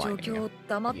こ heard you の状 whining. 況を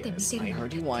黙って見て Yes, I るなん heard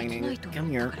て you できない whining. と Come 思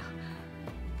った here. から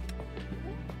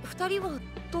二人は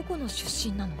どこの出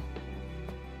身なの？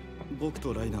僕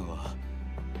とライナーは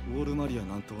ウォールマリア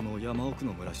南東の山奥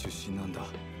の村出身なんだ。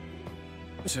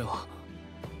じゃあ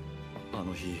あ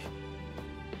の日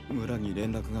村に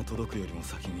連絡が届くよりも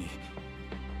先に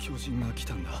巨人が来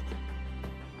たんだ。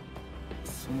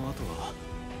その後は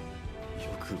よ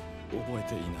く覚え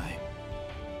ていな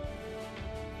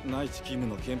い。内地勤務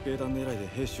の憲兵団狙いで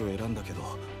兵士を選んだけ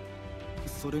ど、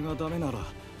それがダメなら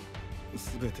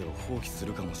全てを放棄す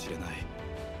るかもしれない。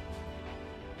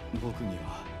僕に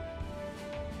は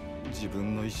自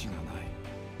分の意志がない。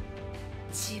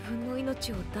自分の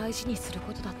命を大事にする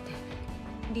ことだって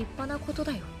立派なこと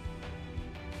だよ。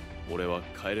俺は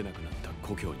帰れなくなった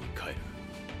故郷に帰る。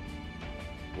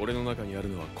俺の中にある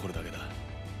のはこれだけだ。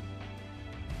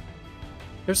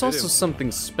 There's also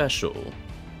something special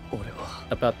俺は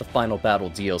about the final battle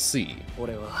DLC.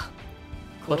 俺は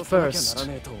But 殺さ first, なきゃなら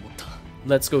ねえと思った。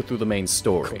 let's go through the main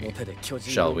この story. 手で巨 Shall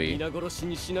人を we? 皆殺し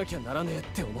にしなきゃならねえっ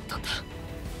て思ったんだ。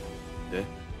で、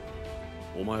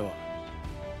お前は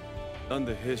なん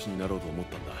で兵士になろうと思っ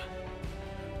たんだ？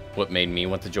 What made me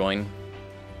want to join?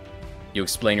 You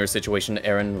explain your situation to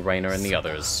Eren, Rainer, and the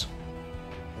others.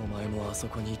 お前もあそ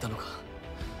こにいたのか。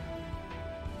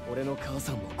俺の母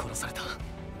さんも殺された。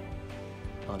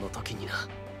あの時にな。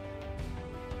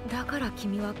だから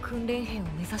君は訓練兵を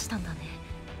目指したんだね。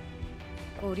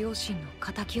ご両親の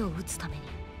仇を討つために。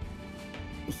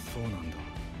そうなんだ。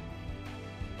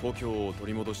故郷を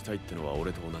取り戻したいってのは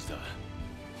俺と同じだ。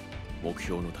目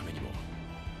標のためにも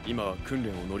今は訓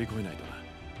練を乗り越えないとな。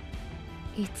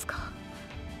いつか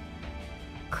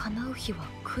叶う日は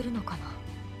来るのかな。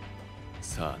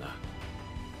さあな。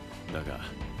だが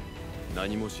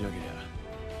何もしなけりゃ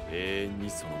永遠に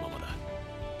そのままだ。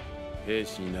兵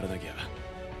士にならなきゃ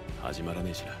始まら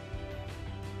ねえしな。あ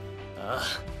あ、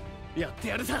やって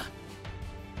やるさ。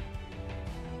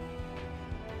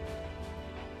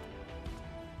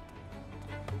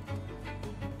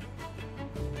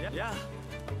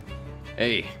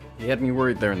Hey, you had me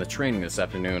worried there in the training this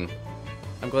afternoon.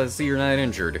 I'm glad to see you're not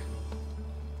injured.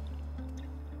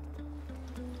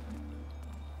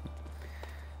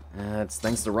 It's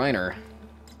thanks to Rainer.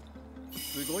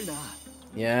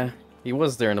 Yeah, he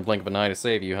was there in the blink of an eye to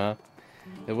save you, huh?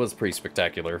 It was pretty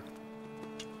spectacular.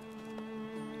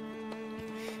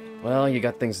 Well, you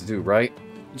got things to do, right?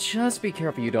 Just be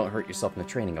careful you don't hurt yourself in the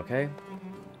training, okay?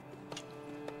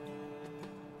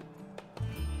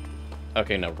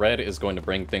 Okay, now Red is going to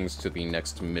bring things to the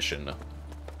next mission.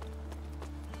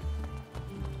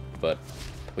 But,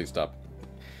 please stop.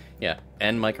 Yeah,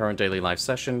 end my current daily life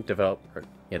session,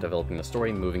 developing the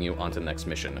story, moving you on to the next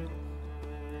mission.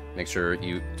 Make sure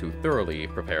you to thoroughly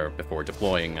prepare before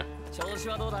deploying.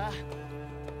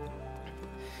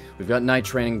 We've got night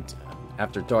training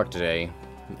after dark today,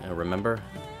 remember?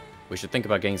 We should think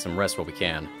about getting some rest while we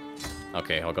can.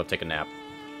 Okay, I'll go take a nap.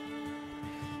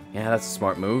 Yeah, that's a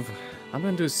smart move. I'm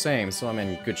gonna do the same, so I'm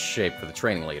in good shape for the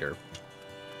training later.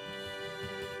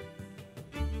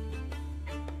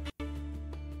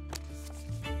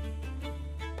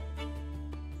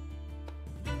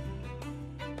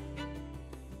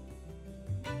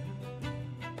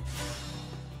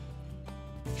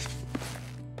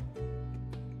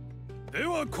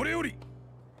 Dewa, これより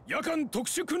夜間特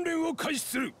殊訓練を開始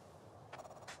する。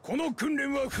この訓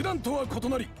練は普段とは異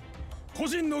なり、個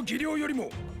人の技量よりも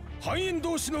班員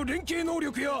同士の連携能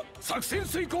力や作戦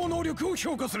遂行能力を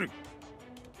評価する。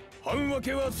班分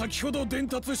けは先ほど伝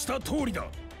達した通りだ。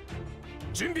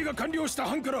準備が完了した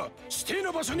班から指定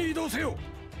の場所に移動せよ。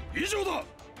以上だ。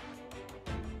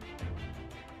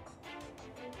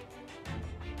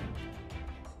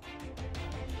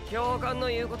教官の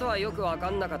言うことはよくわか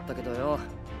んなかったけどよ。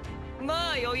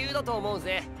まあ余裕だと思う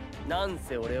ぜ。なん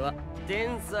せ俺は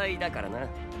天才だからな。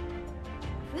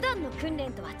普段の訓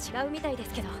練とは違うみたいで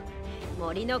すけど、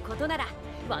森のことなら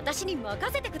私に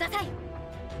任せてください。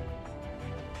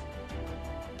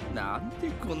なんで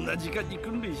こんな時間に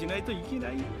訓練しないといけな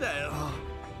いんだよ。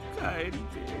帰りて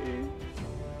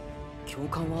教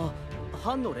官は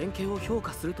班の連携を評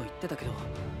価すると言ってたけど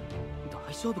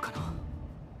大丈夫かな。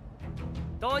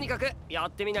とにかくや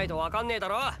ってみないとわかんねえだ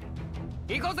ろ。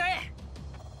行こうぜ。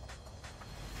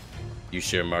 You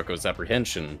share Marco's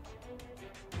apprehension.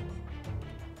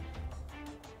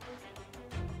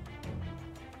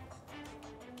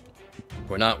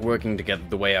 We're not working together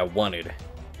the way I wanted.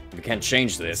 We can't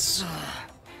change this.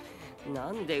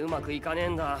 なんでうまくいかねえ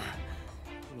んだ。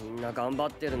みんな頑張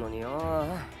ってるのによ。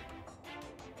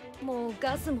もう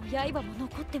ガスも刃も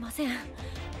残ってません。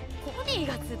コニー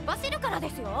が突っ走るからで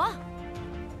すよ。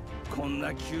こん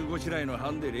な急ごしらえの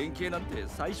班で連携なんて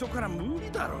最初から無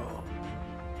理だろう。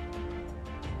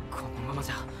このまま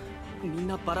じゃみん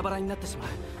なバラバラになってしまう。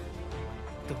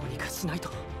どうにかしないと。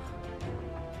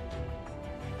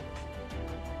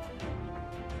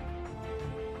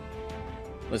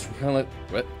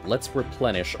Let's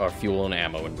replenish our fuel and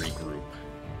ammo and regroup.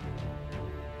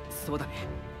 そうだね。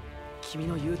君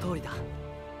の言う通りだ。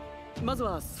まず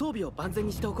は装備を万全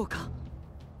にしておこうか。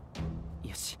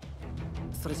よし。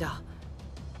それじゃあ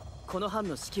この班の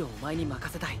指揮をお前に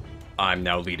任せたい。I'm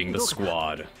now leading the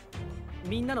squad.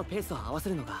 みんなのペースを合わせ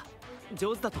るのが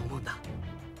上手だと思うんだ。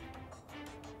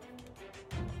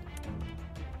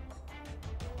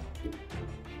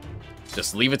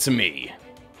Just leave it to me.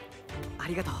 あ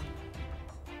りがとう。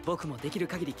僕もできる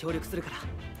限り協力するから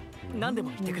何でも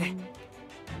言ってくれ。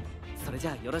それじ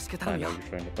ゃあよろしく頼むよ。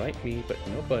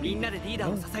みんなでリーダ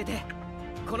ーを支えて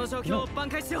この状況を挽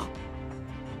回しよ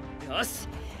う。よし、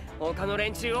他の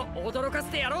連中を驚かせ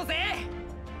てやろうぜ。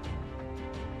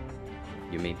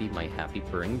You may be my happy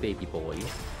purring baby boy,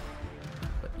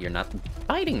 but you're not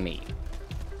biting me.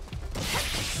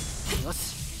 よ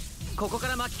し、ここか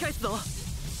ら巻き返すぞ。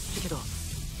けど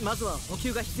まずは補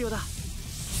給が必要だ。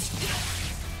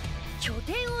拠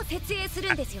点を設営す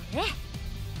るんですよね。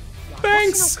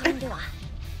 Thanks. 私の勘では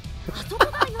あそこ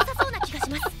が良さそうな気がし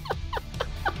ます。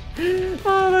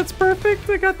Oh, that's perfect.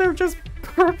 I got there just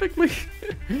perfectly.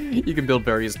 You can build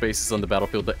various bases on the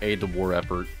battlefield to aid the war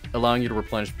effort, allowing you to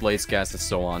replenish blaze gas and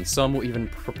so on. Some will even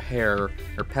prepare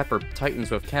or pepper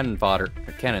titans with cannon fire.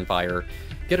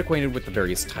 Get acquainted with the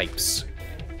various types.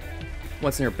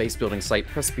 Once near a base building site,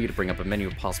 press B to bring up a menu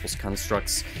of possible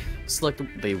constructs. Select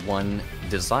the one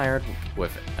desired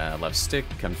with left stick,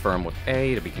 confirm with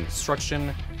A to begin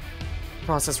construction.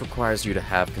 Process requires you to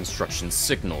have construction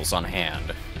signals on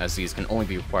hand, as these can only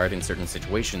be required in certain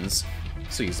situations,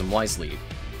 so use them wisely.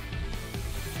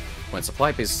 When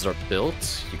supply bases are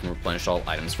built, you can replenish all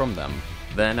items from them.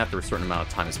 Then, after a certain amount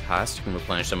of time has passed, you can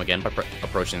replenish them again by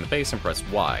approaching the base and press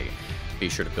Y. Be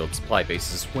sure to build supply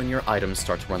bases when your items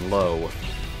start to run low.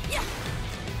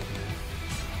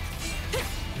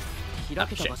 開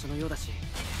けた場所のようだし、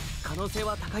可能性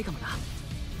は高いかもな。行っ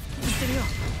てみよう。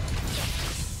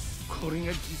これ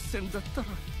が実戦だったら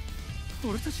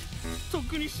俺たちとっ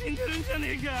くに死んでるんじゃ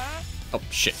ねえか。 Oh,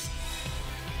 shit.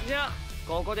 じゃあ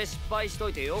ここで失敗しと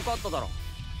いてよかっただろ。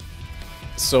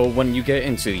 So when you get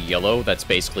into yellow, that's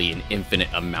basically an infinite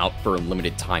amount for a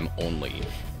limited time only.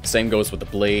 Same goes with the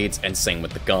blades, and same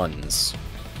with the guns.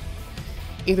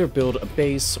 Either build a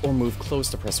base or move close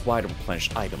to press Y to replenish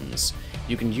items.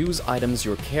 You can use items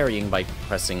you're carrying by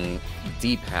pressing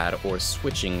D-pad or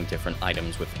switching different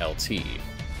items with LT.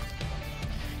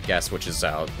 Gas switches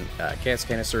out gas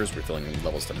canisters, refilling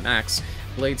levels to max.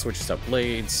 Blade switches out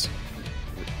blades,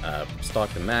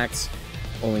 stock to max.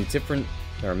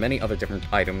 There are many other different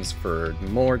items. For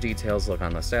more details, look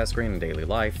on the stat screen in daily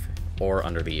life, or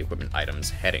under the equipment items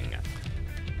heading.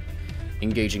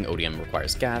 Engaging ODM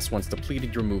requires gas. Once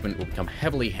depleted, your movement will become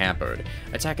heavily hampered.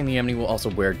 Attacking the enemy will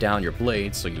also wear down your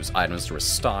blades, so use items to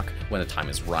restock when the time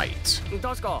is right.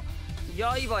 確か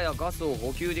刃やガスを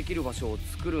補給できる場所を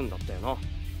作るんだったよな。あ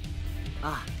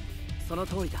あ、その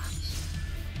通りだ。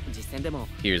実戦でも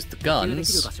Here's the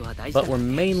guns, but we're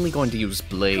mainly going to use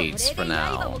blades for これで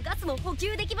刃 now. もガスも補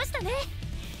給できましたね。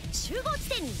集合地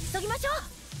点に急ぎましょ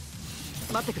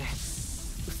う。待ってくれ。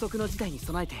不測の事態に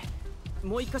備えて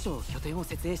もう一箇所拠点を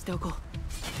設営しておこう。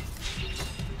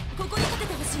ここに立て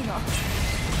てほしいの。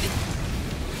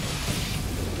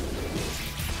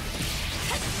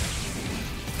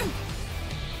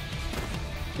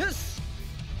よし、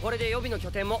これで予備の拠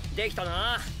点もできた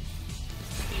な。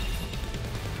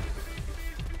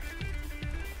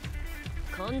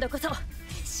今度こそ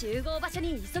集合場所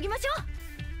に急ぎまし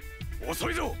ょ遅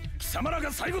いぞ。貴様ら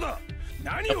が最後だ。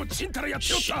何をちんたらやっ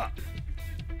ておった。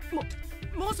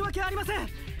申し訳ありません。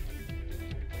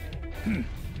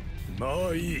ま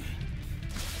あいい。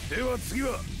では次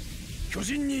は巨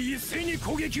人に一斉に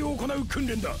攻撃を行う訓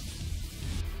練だ。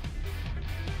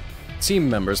Team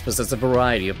members possess a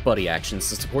variety of buddy actions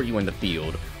to support you in the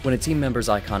field. When a team member's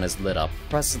icon is lit up,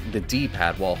 press the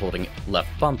D-pad while holding left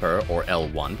bumper, or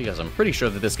L1, because I'm pretty sure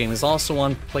that this game is also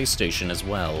on PlayStation as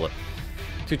well,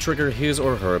 to trigger his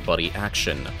or her buddy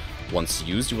action. Once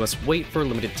used, you must wait for a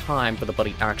limited time for the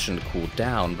buddy action to cool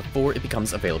down before it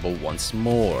becomes available once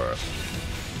more.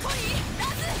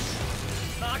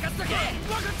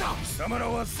 貴様ら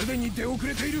はすでに出遅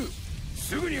れている。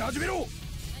すぐに始めろ。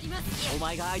お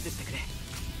前が合図してくれ。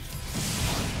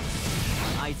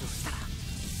合図をしたら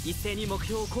一斉に目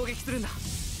標を攻撃するんだ。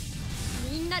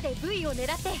みんなで V を狙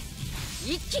って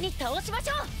一気に倒しま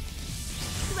しょう。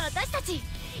私たち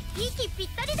息ぴっ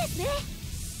たりですね。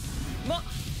ま、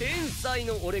天才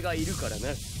の俺がいるからな。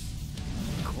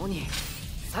コニー、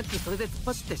さっきそれで突っ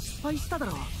走って失敗しただ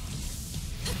ろう。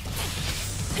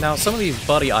 Now, some of these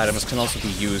buddy items can also be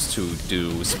used to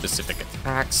do specific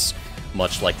attacks,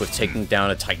 much like with taking down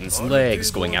a Titan's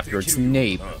legs, going after its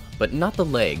nape, but not the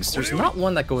legs. There's not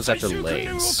one that goes after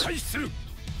legs.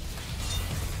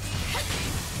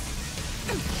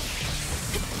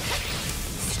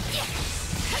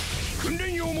 訓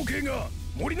練用模型が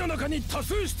森の中に多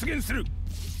数出現する。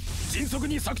迅速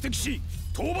に索敵し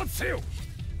討伐せよ。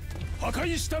破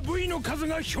壊した部位の数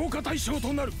が評価対象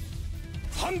となる。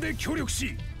班で協力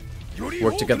し、より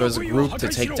Work together as a group to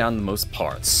take down the most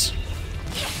parts.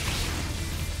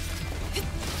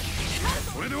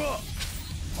 それでは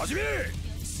始め。了解。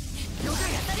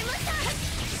当たりました。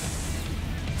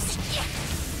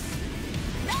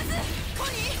ラズ、コ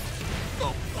ニー。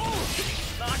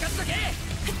任せとけ。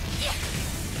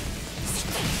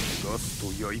ガスと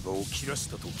刃を切らし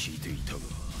たと聞いていたが、こ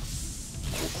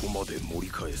こまで盛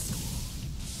り返すとは。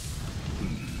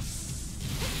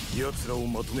奴らを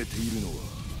まとめているのは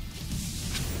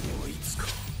あいつか。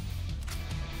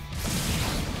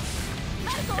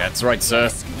 That's right,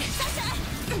 sir.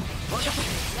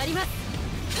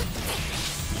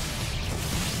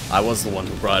 I was the one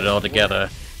who brought it all together.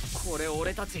 これ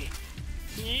俺たち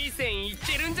いい線いっ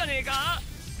てるんじゃねえか。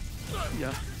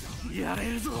や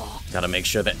れるぞ。 Gotta make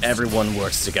sure that everyone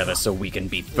works together so we can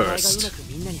be first.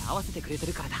 みんなに合わせてくれて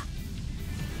るからだ。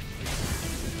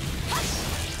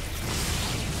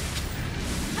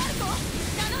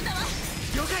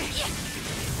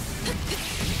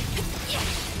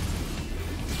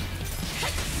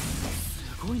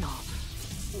 すごいな。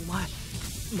お前、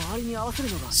周りに合わせる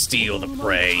のが。 Steal the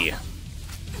prey.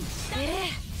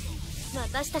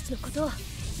 私たちのことを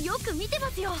よく見てま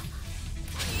すよ。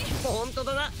本当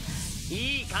だな。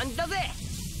いい感じだぜ。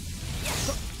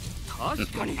確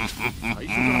かに。最初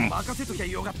から任せときゃ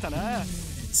よかったな。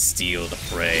 Steal the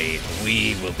prey.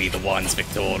 We will be the ones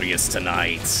victorious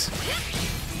tonight.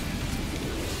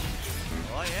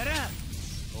 おいエレ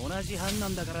ン、同じ班な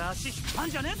んだから足引っ張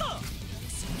んじゃねえぞ。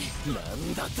な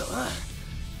んだと。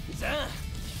じゃあ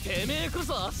てめえこ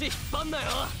そ足引っ張んなよ。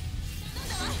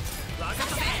分かっ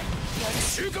たぜ。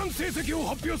週間成績を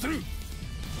発表する。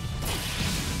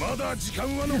まだ時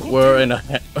間は残ってい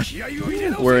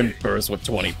る。 We're in first with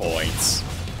 20 points.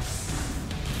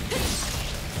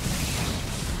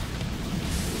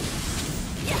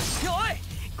 おい、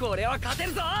これは勝て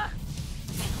るぞ。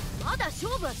まだ勝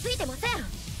負はついてません。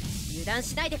油断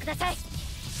しないでください。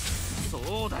そ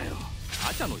うだよ。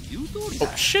アチャの言う通り Oh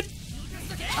だ。 shit!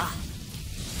 あ、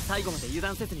最後まで油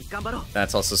断せずに頑張ろう。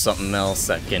 That's also something else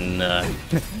that can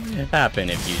happen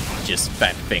if you just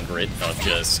fat finger it, or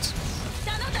just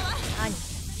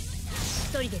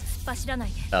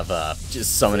of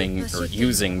just summoning or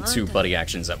using two buddy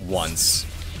actions at once.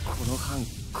 この班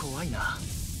怖いな。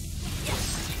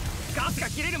ガスが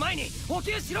切れる前に補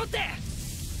給しろって。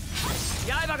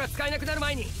刃が使えなくなる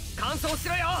前に完走し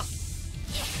ろよ。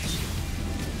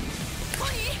コ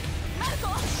ニー、マルコ。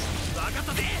分かっ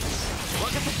たぜ。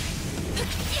分かっ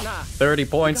た。なあ。 30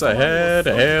 points ahead.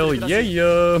 Hell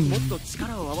yeah! もっと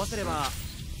力を合わせれば。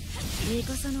ミ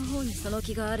カサの方にその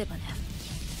気があればね。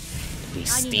 We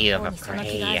steal the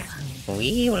prey.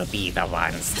 We will be the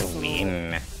ones to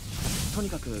win. とに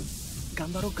かく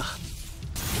頑張ろうか。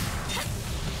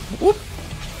 Whoop!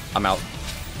 I'm out.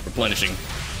 Replenishing.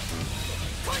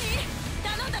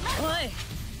 おい、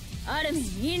アルミン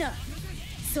いいな。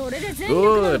それで全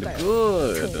力なのかよ。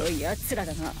 Good, good. 遠いやつら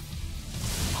だな。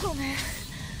ごめん。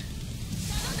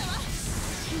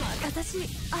私、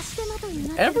足手まといに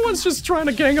なって。 Everyone's just trying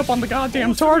to gang up on the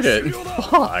goddamn target.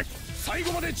 Fuck. 最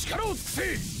後まで力を尽く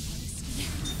せ。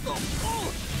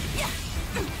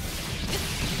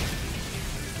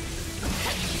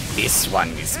 This one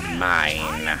is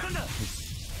mine.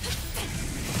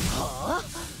 はあ？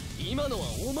今のは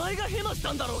お前がヘマし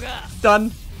たんだろうが。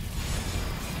 Done.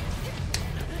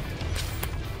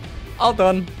 All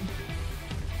done.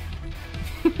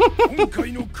 今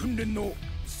回の訓練の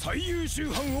最優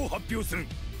秀班を発表する。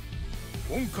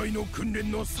今回の訓練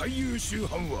の最優秀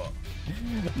班は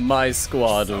My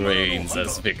squad reigns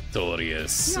as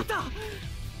victorious. やった、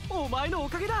お前のお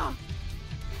かげだ。よ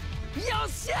っ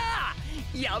しゃ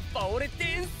ー、やっぱ俺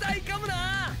天才かも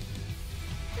な。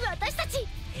私たち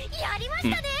やりまし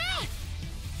たね。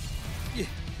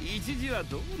一時は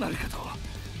どうなるかと。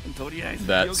とりあえず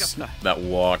よかった。 That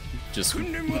walk just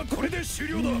訓練はこれで終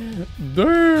了だ。各自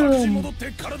damn. 戻っ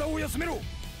て体を休めろ。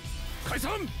解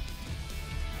散。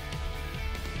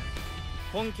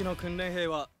今期の訓練兵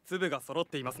は粒が揃っ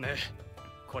ていますね。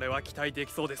これは期待で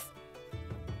きそうです。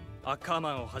アッカー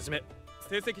マンをはじめ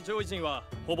成績上位陣は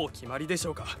ほぼ決まりでし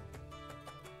ょうか。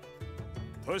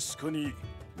確かに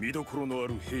見どころのあ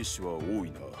る兵士は多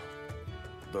いな。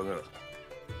だが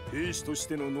兵士とし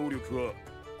ての能力は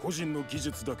個人の技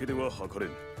術だけでは測れ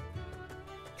ん。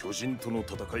巨人との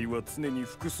戦いは常に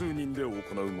複数人で行う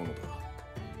ものだ。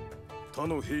他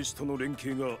の兵士との連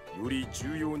携がより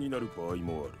重要になる場合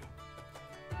もある。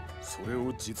それ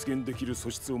を実現できる素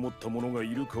質を持った者がい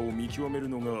るかを見極める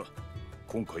のが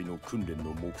今回の訓練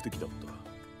の目的だっ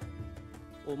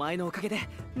た。お前のおかげで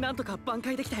なんとか挽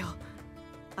回できたよ。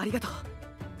ありがとう。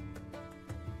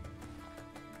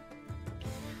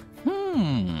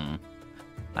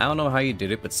I don't know how you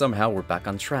did it, but somehow we're back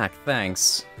on track.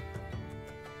 Thanks.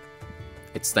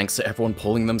 It's thanks to everyone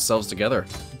pulling themselves together.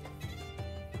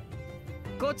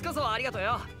 こっちこそありがとう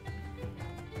よ。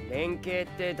連携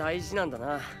って大事なんだ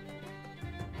な。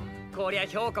こりゃ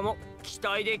評価も期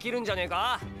待できるんじゃねえ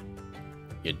か。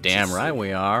 You're damn right we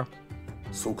are.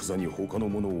 即座に他の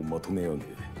者をまとめ上げ、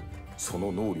そ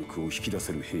の能力を引き出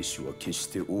せる兵士は決し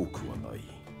て多くはない。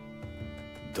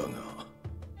だが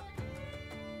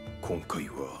今回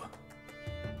は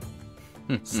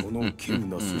その稀有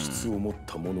な素質を持っ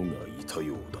た者がいた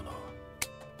ようだな。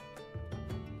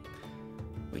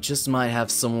We just might have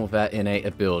some of that innate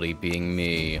ability being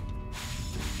me.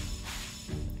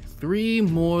 3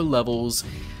 more levels,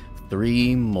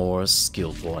 3 more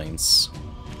skill points.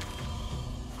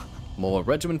 More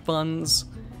regiment funds,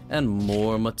 and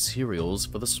more materials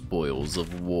for the spoils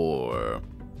of war.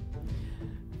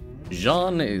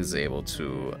 Jean is able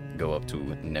to go up to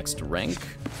next rank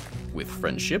with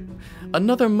friendship.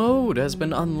 Another mode has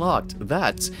been unlocked.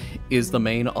 That is the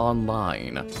main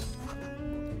online.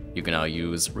 You can now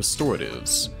use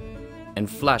restoratives and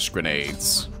flash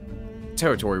grenades.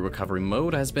 Territory recovery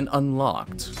mode has been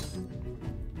unlocked.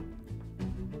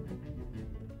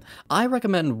 I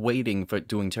recommend waiting for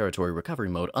doing territory recovery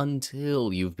mode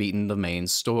until you've beaten the main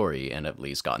story and at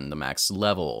least gotten the max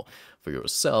level for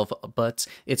yourself, but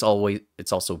it's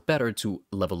also better to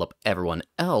level up everyone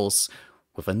else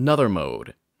with another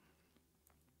mode.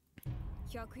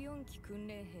 104期訓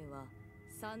練兵は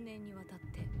3年にわたっ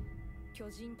て巨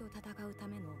人と戦うた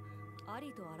めのあ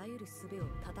りとあらゆる術を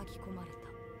叩き込まれた。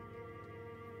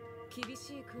厳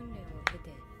しい訓練を経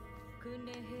て訓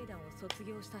練兵団を卒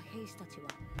業した兵士たちは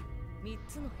3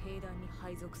つの兵団に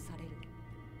配属される。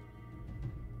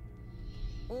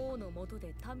王の下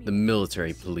で民 The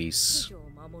military police. を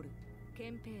守る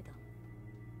憲兵団。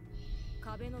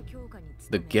壁の強化に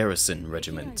努 The め garrison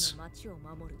regiment. 敵の町を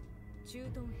守る駐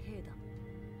屯兵団。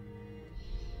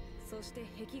そして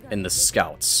壁外 And the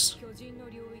scouts. 巨人の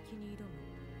領域に挑む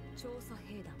調査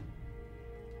兵団。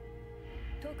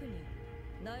特に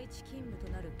内地勤務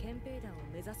となる憲兵団を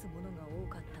目指す者が多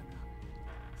かったが、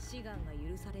志願が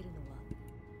許されるのは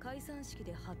解散式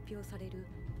で発表される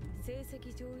成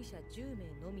績上位者10名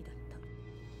のみだっ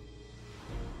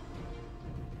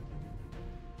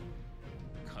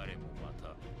た。彼もま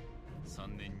た3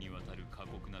年にわたる過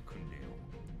酷な訓練を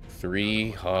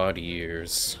3 hard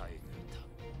years. 耐え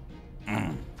抜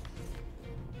い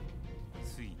た。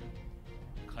ついに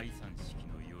解散式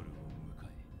の夜を迎え、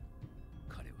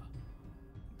彼は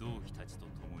同期たちと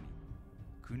共に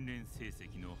訓練成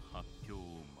績の発表を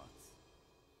待つ。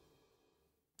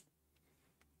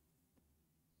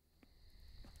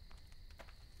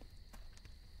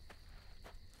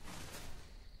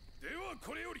では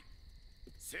これより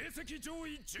成績上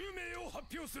位10名を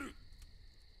発表する。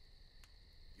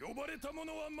呼ばれた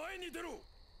者は前に出ろ。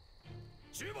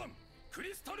10番ク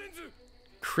リスタレンズ。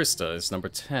 Krista is number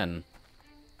 10.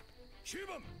 9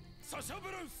番サシャ・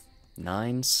ブラウス。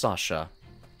 9 Sasha.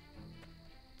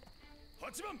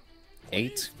 8番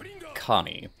 8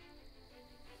 Connie.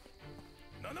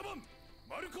 7番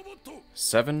マルコ・ボット。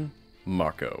 7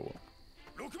 Marco.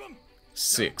 6番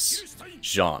 6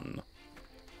 Jean.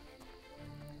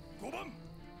 5番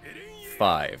エレン・イェ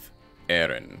ー。 5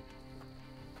 Eren.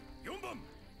 4番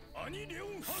アニ・レオ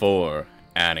ンハート。 4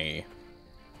 Annie.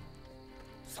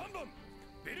 3番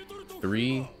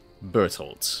 3.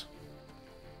 Bertolt.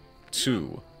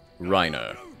 2.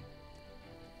 Reiner.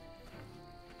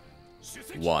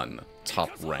 1. Top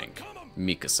rank.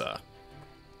 Mikasa.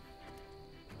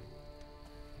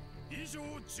 以上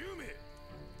10名。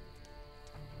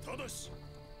ただし、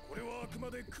これはあくま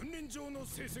で訓練上の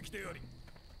成績であり、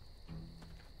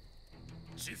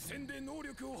実戦で能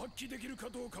力を発揮できるか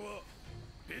どうかは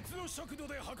別の尺度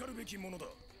で測るべきものだ。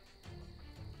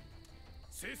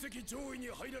成績上位に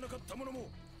入らなかった者も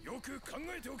よく考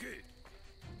えておけ。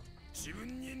自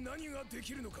分に何がで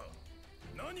きるのか、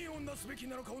何をなすべき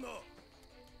なのかをな。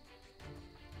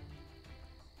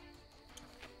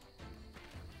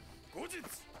後日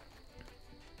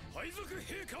配属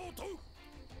陛下を問う。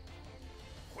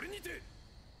これにて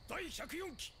第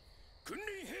104期訓練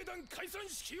兵団解散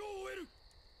式を終える。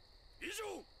以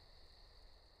上。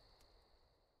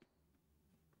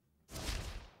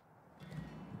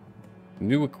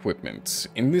New equipment.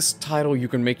 In this title, you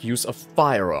can make use of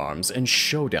firearms and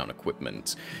showdown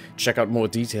equipment. Check out more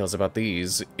details about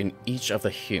these in each of the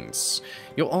hints.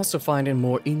 You'll also find a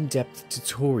more in-depth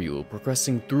tutorial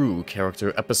progressing through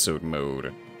character episode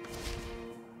mode.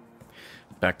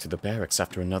 Back to the barracks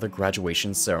after the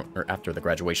graduation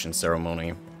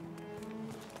ceremony.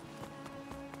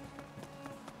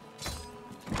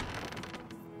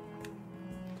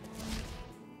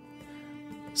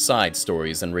 Side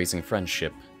stories and raising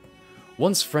friendship.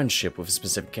 Once friendship with a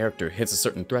specific character hits a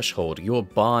certain threshold, your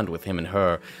bond with him and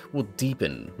her will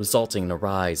deepen, resulting in a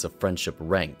rise of friendship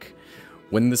rank.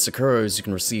 When this occurs, you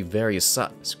can receive various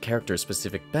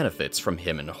character-specific benefits from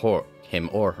him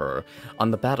or her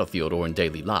on the battlefield or in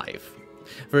daily life.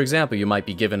 For example, you might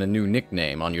be given a new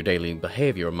nickname on your daily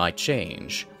behavior might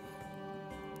change.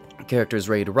 Characters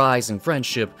ready to rise in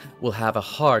friendship will have a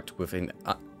heart with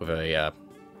a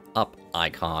up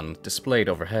icon displayed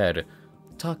overhead.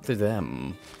 Talk to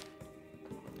them.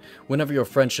 Whenever your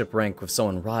friendship rank with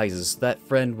someone rises, that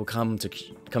friend will come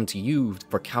to you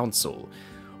for counsel.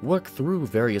 Work through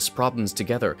various problems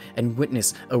together and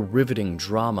witness a riveting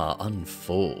drama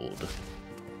unfold.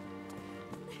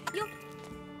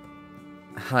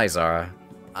 Hi, Zara.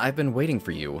 I've been waiting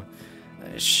for you.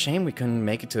 Shame we couldn't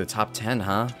make it to the top 10,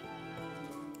 huh?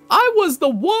 I was the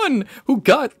one who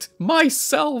got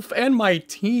myself and my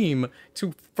team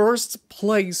to first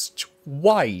place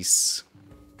twice.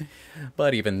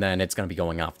 But even then, it's gonna be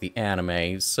going off the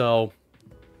anime, so...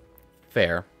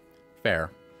 Fair.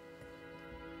 Fair.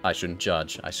 I shouldn't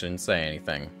judge. I shouldn't say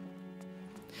anything.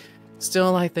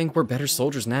 Still, I think we're better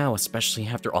soldiers now, especially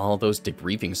after all those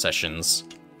debriefing sessions.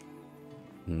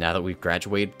 Now that we've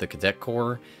graduated the Cadet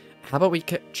Corps, how about we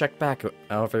check back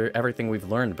over everything we've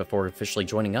learned before officially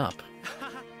joining up?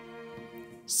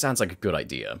 Sounds like a good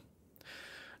idea.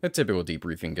 A typical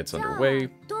debriefing gets underway.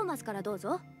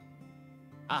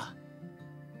 ああ、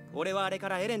俺はあれか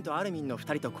らエレンとアルミンの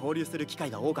2人と交流する機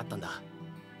会が多かったんだ。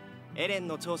エレン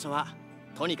の長所は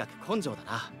とにかく根性だ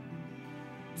な。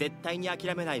絶対に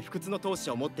諦めない不屈の闘志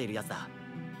を持っているやつだ。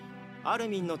アル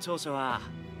ミンの長所は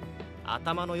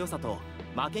頭の良さと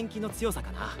負けん気の強さ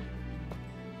かな。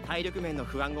体力面の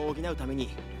不安を補うために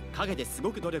陰です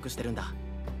ごく努力してるんだ。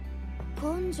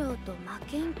根性と負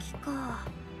けん気か。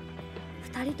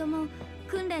2人とも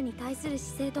訓練に対する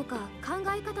姿勢とか考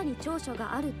え方に長所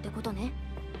があるってことね。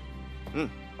う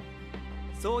ん。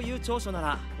そういう長所な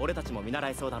ら俺たちも見習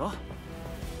えそうだろ。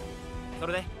そ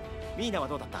れでミーナは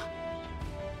どうだった？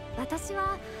私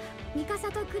はミカ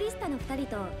サとクリスタの2人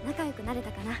と仲良くなれ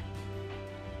たかな。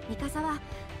ミカサは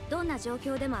どんな状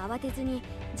況でも慌てずに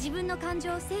自分の感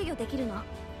情を制御できるの。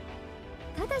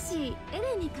ただしエ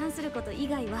レンに関すること以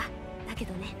外はだけ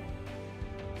どね。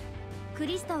ク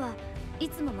リスタはい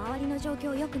つも周りの状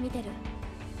況をよく見てる。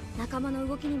仲間の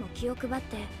動きにも気を配っ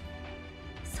て。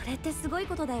それってすごい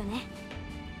ことだよね。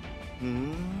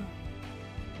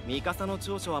ミカサの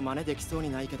長所は真似できそう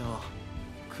にないけど、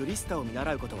クリスタを見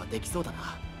習うことはできそうだ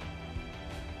な。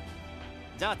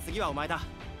じゃあ次はお前だ。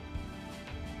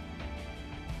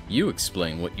You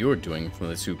explain what you're doing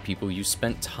from the two people you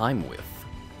spent time with.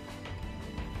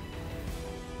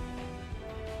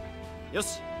 よ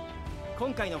し、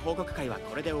今回の報告会は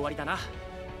これで終わりだな。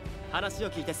話を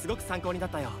聞いてすごく参考になっ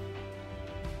たよ。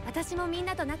私もみん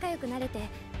なと仲良くなれて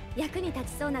役に立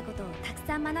ちそうなことをたく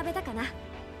さん学べたかな。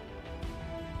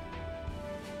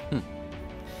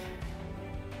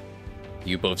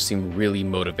You both seem really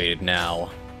motivated now.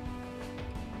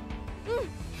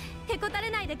 へこた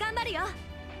れないで頑張るよ。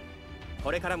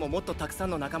これからももっとたくさん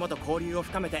の仲間と交流を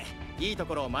深めていいと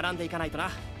ころを学んでいかないと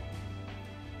な。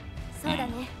そうだ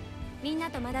ね。みんな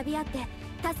と学び合って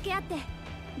助け合って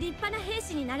立派な兵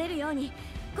士になれるように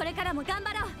これからも頑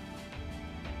張ろう。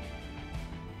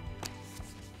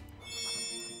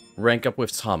Rank up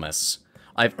with Thomas.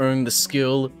 I've earned the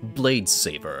skill Blade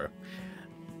Saver.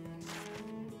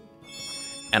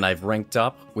 And I've ranked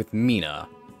up with Mina.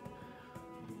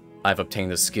 I've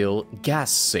obtained the skill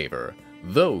Gas Saver.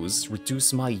 Those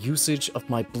reduce my usage of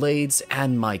my blades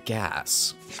and my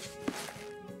gas.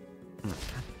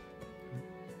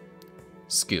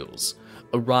 Skills.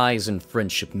 A rise in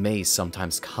friendship may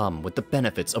sometimes come with the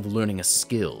benefits of learning a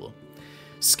skill.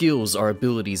 Skills are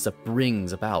abilities that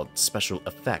brings about special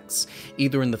effects,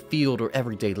 either in the field or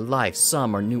everyday life.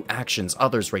 Some are new actions,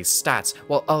 others raise stats,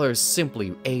 while others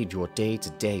simply aid your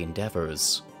day-to-day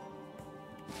endeavors.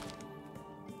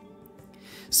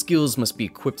 Skills must be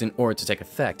equipped in order to take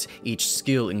effect. Each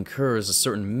skill incurs a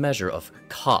certain measure of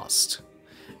cost,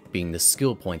 being the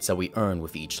skill points that we earn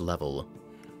with each level.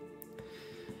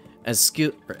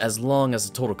 As long as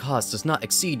the total cost does not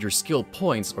exceed your skill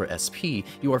points, or SP,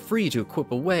 you are free to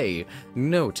equip away.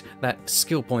 Note that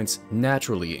skill points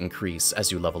naturally increase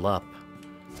as you level up.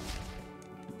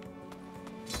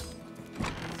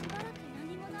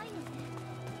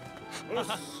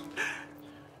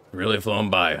 Really flown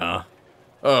by, huh?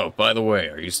 Oh, by the way,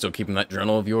 are you still keeping that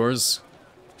journal of yours?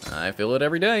 I fill it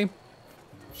every day.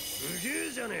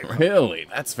 Really?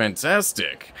 That's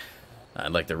fantastic.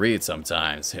 I'd like to read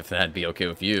sometimes, if that'd be okay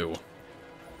with you.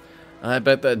 I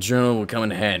bet that journal will come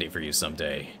in handy for you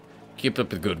someday. Keep up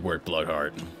the good work,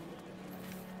 Bloodheart.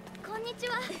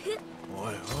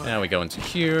 Now we go into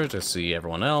here to see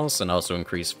everyone else, and also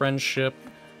increase friendship.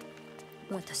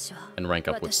 And rank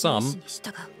up with some.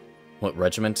 What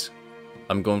regiment?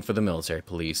 I'm going for the military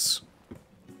police.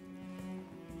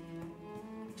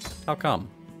 How come?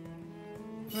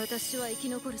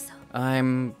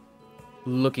 I'm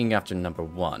looking after number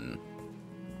 1.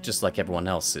 Just like everyone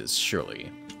else is,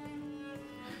 surely.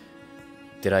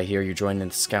 Did I hear you joined in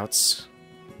the Scouts?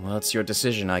 Well, it's your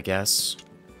decision, I guess.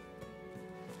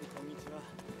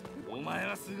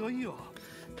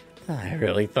 I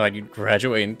really thought you'd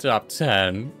graduate in top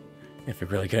 10. If you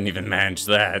really couldn't even manage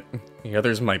that, the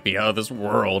others might be out of this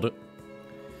world.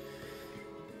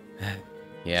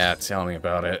 Yeah, tell me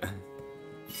about it.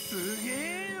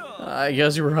 I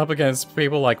guess you were up against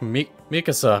people like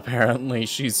Mikasa, apparently.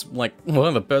 She's like one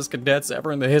of the best cadets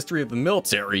ever in the history of the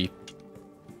military.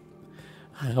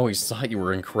 I always thought you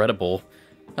were incredible.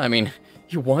 I mean,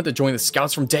 you wanted to join the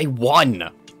Scouts from day 1!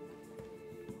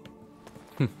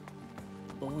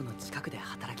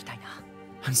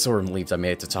 I'm so relieved I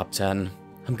made it to top 10.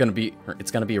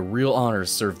 It's gonna be a real honor to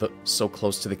serve so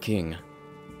close to the king.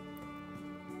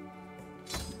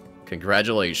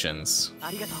 Congratulations.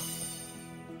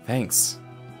 Thanks.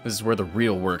 This is where the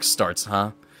real work starts,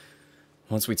 huh?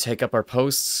 Once we take up our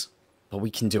posts, but we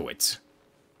can do it.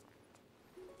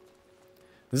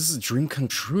 This is a dream come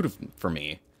true for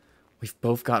me. We've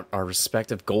both got our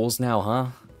respective goals now, huh?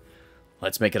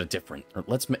 Let's make it a different. Or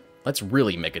let's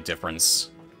really make a difference.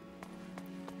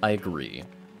 I agree.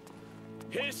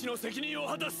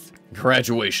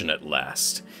 Graduation at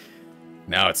last.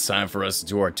 Now it's time for us to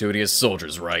do our duty as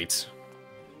soldiers, right?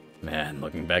 Man,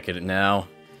 looking back at it now,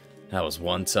 that was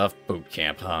one tough boot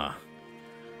camp, huh?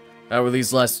 How were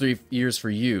these last 3 years for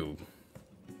you?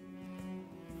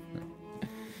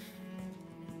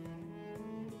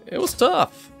 It was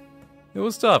tough. It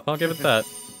was tough, I'll give it that.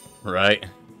 Right?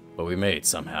 But we made it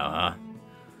somehow, huh?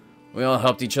 We all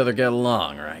helped each other get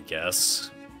along, I guess.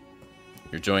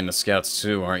 You're joining the Scouts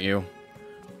too, aren't you?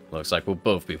 Looks like we'll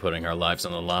both be putting our lives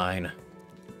on the line.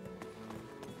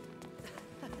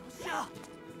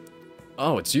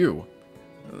 Oh, it's you.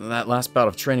 That last bout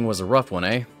of training was a rough one,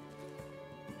 eh?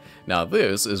 Now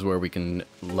this is where we can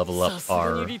level up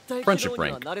our friendship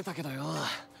rank. 今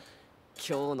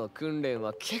日の訓練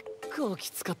は結構き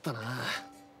つかったな。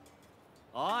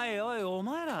おいおいお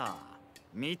前ら、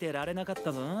見てられなかっ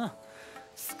たぞ。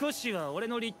少しは俺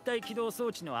の立体起動装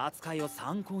置の扱いを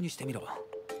参考にしてみろ。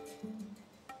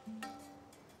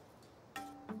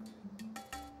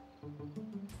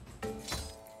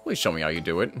Please show me how you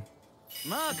do it.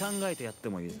 まあ考えてやって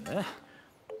もいいぜ。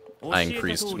I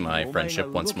increased my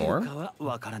friendship once more.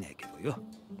 わからねえけどよ。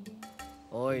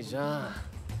おいじゃあ、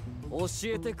教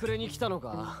えてくれに来たの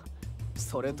か、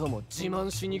それとも自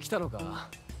慢しに来たのか。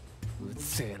うっ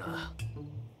せえな。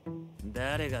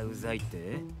誰がうざいっ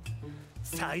て？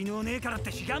才能ねえからっ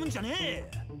てひがむんじゃね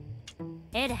え。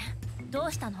エレン、ど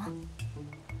うしたの？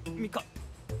ミカ。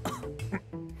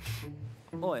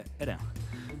おいエレン、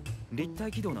立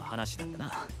体起動の話だった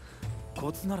な。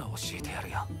コツなら教えてや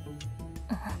るよ。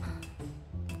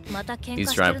また喧嘩 He's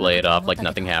して trying る to play it off like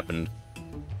nothing happened.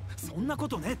 そんなこ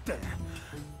とねえって。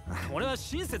俺は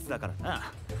親切だから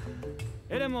な。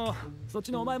エレンもそっ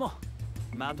ちのお前も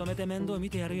まとめて面倒見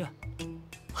てやるよ。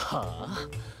はあ、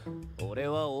俺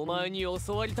はお前に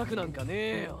教わりたくなんかね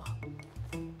えよ。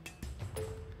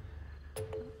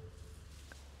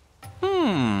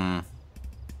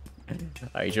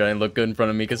Are you trying to look good in front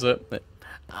of Mikasa?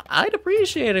 I'd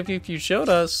appreciate it if you showed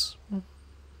us.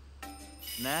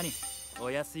 何？お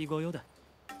安いご用だ。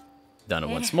Done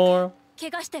it once more.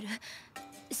 怪我してる。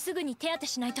すぐに手当て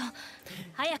しないと。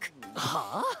早く。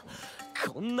はあ？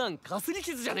こんなんかすり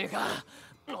傷じゃねえか。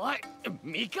おい、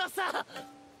ミカサ。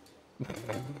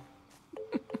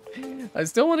I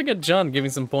still want to get John giving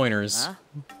some pointers. あ？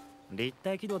立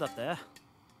体起動だって。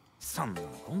そんなの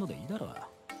今度でいいだろう。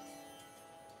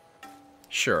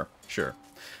Sure, sure.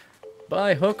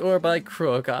 By hook or by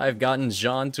crook, I've gotten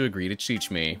John to agree to teach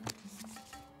me.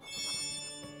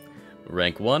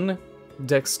 Rank 1,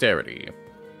 Dexterity.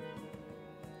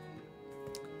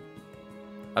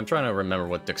 I'm trying to remember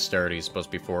what Dexterity is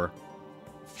supposed to be for.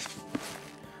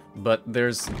 But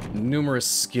there's numerous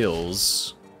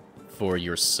skills for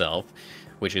yourself,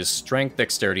 which is Strength,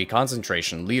 Dexterity,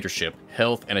 Concentration, Leadership,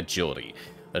 Health, and Agility.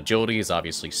 Agility is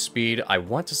obviously speed. I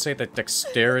want to say that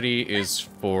Dexterity is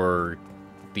for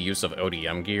the use of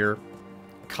ODM gear.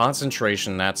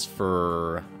 Concentration, that's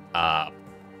for,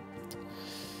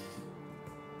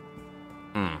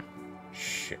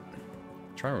 shit.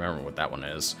 I'm trying to remember what that one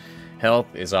is. Health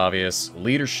is obvious.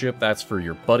 Leadership, that's for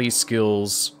your buddy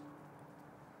skills.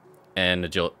 And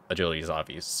agility is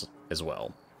obvious as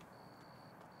well.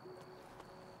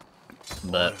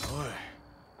 But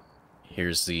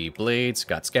here's the blades,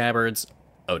 got scabbards,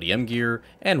 ODM gear,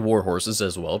 and war horses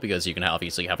as well, because you can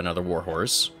obviously have another war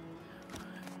horse.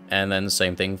 And then the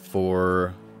same thing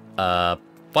for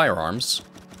firearms.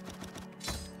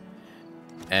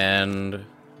 And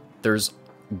there's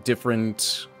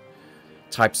different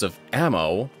types of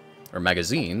ammo, or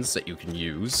magazines, that you can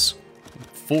use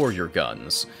for your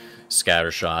guns.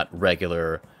 Scattershot,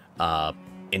 regular,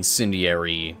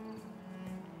 incendiary,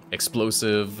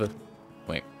 explosive...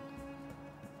 Wait.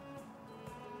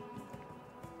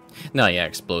 No, yeah,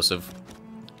 explosive.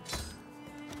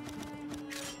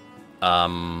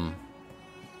 I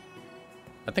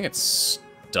think it's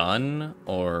stun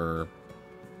or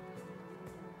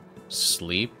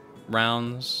sleep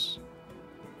rounds.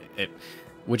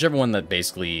 Whichever one that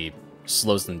basically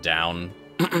slows them down.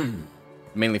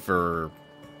 Mainly for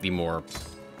the more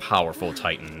powerful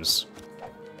titans.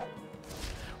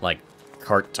 Like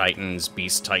Cart Titans,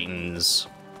 Beast Titans,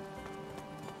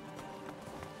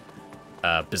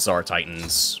 Bizarre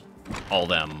Titans, all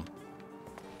them.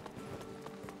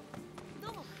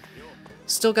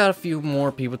 Still got a few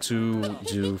more people to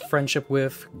do friendship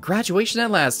with. Graduation at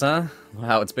last, huh?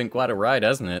 Wow, it's been quite a ride,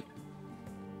 hasn't it?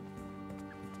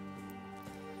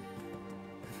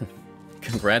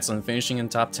 Congrats on finishing in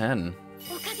top 10.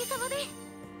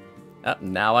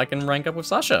 Now I can rank up with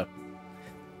Sasha.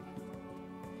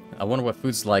 I wonder what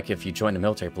food's like if you join the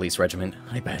military police regiment.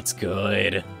 I bet it's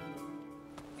good.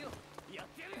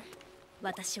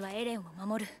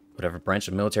 Whatever branch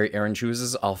of military Eren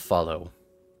chooses, I'll follow.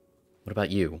 What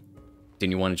about you?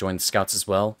 Didn't you want to join the scouts as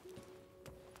well?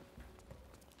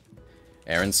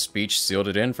 Eren's speech sealed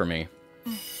it in for me.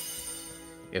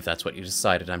 If that's what you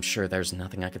decided, I'm sure there's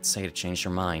nothing I could say to change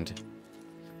your mind.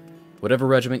 Whatever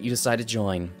regiment you decide to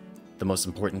join, the most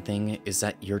important thing is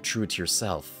that you're true to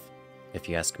yourself, if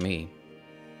you ask me.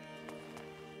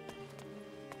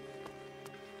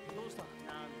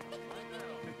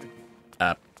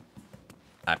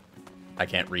 I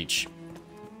can't reach.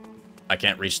 I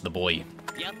can't reach the boy.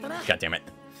 God damn it.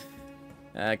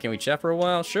 Can we chat for a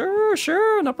while?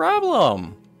 Sure, no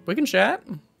problem. We can chat.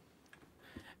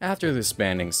 After this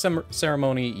banding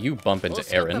ceremony, you bump into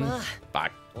Eren. Bye.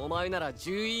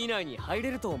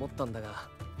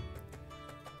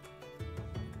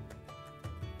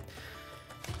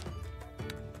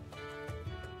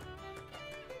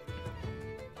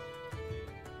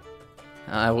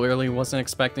 I really wasn't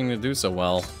expecting to do so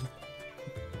well.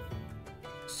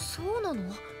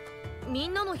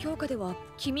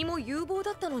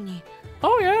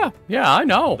 Oh yeah, I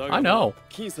know.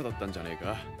 僅差だったんじゃねえ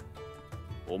か。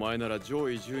お前なら上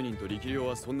位10人と力量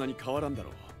はそんなに変わらんだろ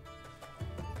う。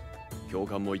教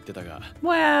官も言ってたが、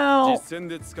実戦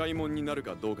で使い物になる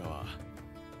かどうかは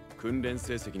訓練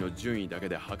成績の順位だけ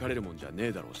で測れるもんじゃね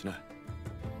えだろうしな。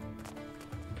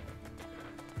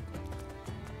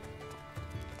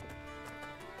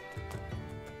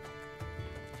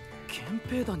憲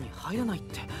兵団に入らないっ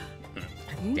て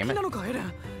本気なのかエレ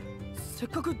ン。せっ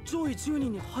かく上位10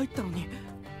人に入ったのに。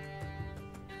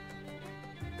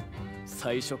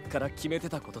最初から決めて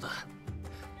たことだ。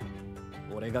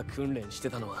俺が訓練して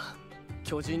たのは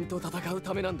巨人と戦う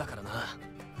ためなんだからな。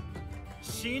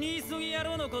死に急ぎ野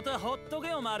郎のことはほっとけ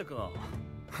よマルコ。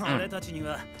俺たちに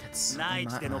は内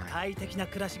地での快適な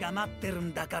暮らしが待ってる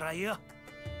んだからよ。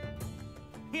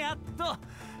やっと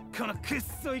このくっ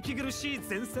そ息苦しい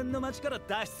前線の街から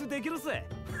脱出できるぜ。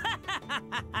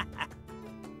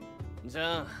じ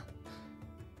ゃあ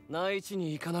内地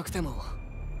に行かなくても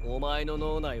お前の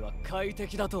脳内は快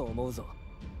適だと思うぞ。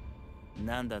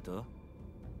なんだと？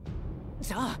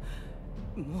じゃあ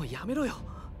もうやめろよ。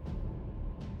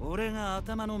俺が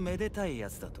頭のめでたいや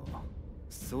つだと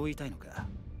そう言いたいのか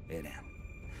エレン。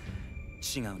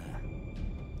違うな。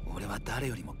俺は誰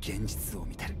よりも現実を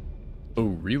見てる。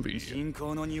Oh, really? 人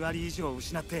口の2割以上を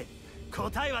失って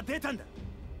答えは出たんだ。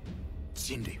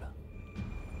人類は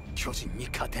巨人に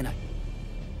勝てない。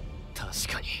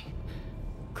確かに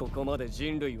ここまで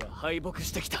人類は敗北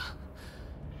してきた。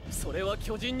それは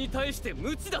巨人に対して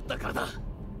無知だったからだ。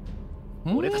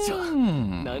俺たちは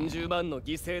何十万の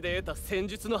犠牲で得た戦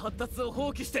術の発達を放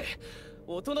棄して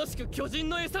おとなしく巨人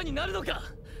の餌になるのか。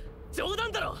冗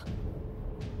談だろ。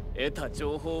得た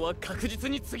情報は確実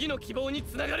に次の希望に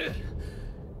つながる。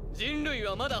人類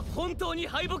はまだ本当に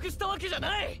敗北したわけじゃ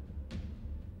ない。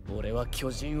俺は巨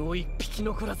人を一匹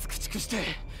残らず駆逐して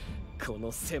こ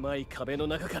の狭い壁の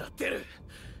中から出る。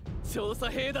調査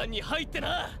兵団に入って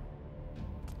な。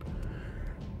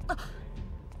待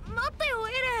ってよ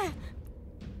エレン。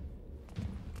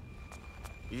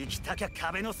行きたきゃ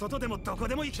壁の外でもどこ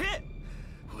でも行け。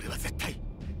俺は絶対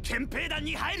憲兵団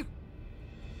に入る。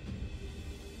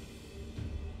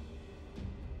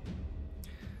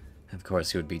Of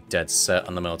course, he would be dead set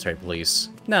on the military police.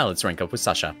 Now let's rank up with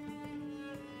Sasha.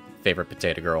 Favorite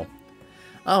potato girl.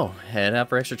 Oh, head out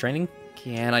for extra training?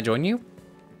 Can I join you?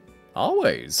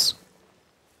 Always.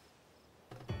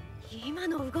 今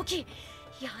の動き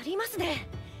やりますね。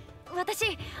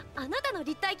私あなたの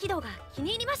立体軌道が気に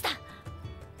入りました。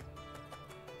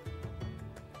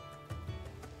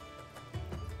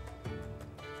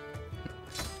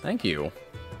Thank you. はい、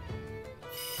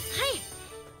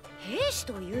兵士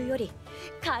というより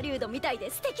狩人みたいで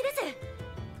素敵で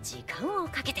す。時間を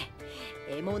かけて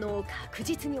獲物を確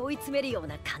実に追い詰めるよう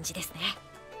な感じですね。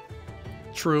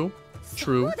 True. そ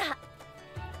True. うだ、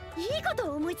いいこ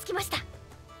とを思いつきました。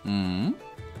Hmm?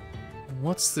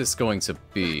 What's this going to 私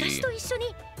be? と一緒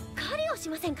に狩りをし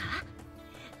ませんか？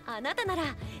あなたな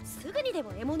らすぐにで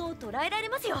も獲物を捕らえられ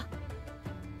ますよ。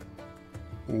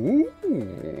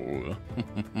Ooh.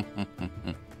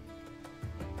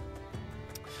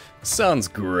 Sounds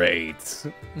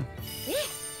great.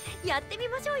 やってみ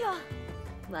ましょうよ。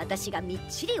私がみっ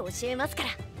ちり教えますから。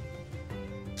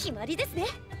決まりですね。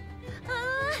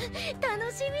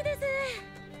楽しみです。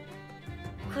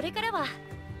これからは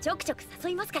ちょくちょく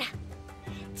誘いますから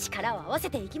力を合わせ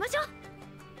ていきましょう。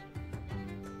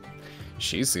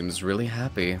 She seems really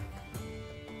happy.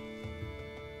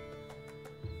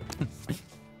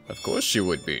 Of course she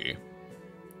would be.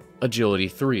 Agility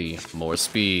 3, more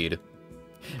speed.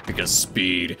 Because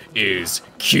speed is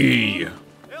key.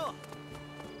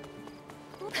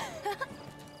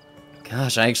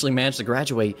 Gosh, I actually managed to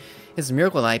graduate. It's a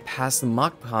miracle that I passed the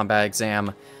mock combat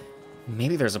exam.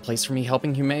 Maybe there's a place for me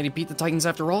helping humanity beat the Titans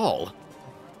after all.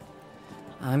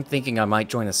 I'm thinking I might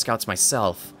join the Scouts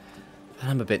myself, but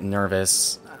I'm a bit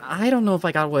nervous. I don't know if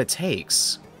I got what it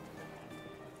takes.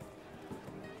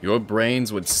 Your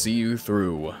brains would see you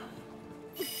through.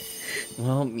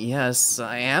 Well, yes,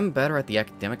 I am better at the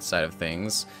academic side of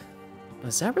things. But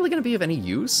is that really going to be of any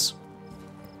use?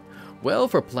 Well,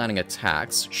 for planning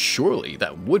attacks, surely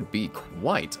that would be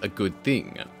quite a good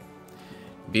thing.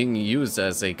 Being used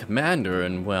as a commander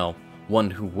and, well,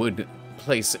 one who would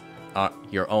place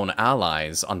your own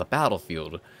allies on the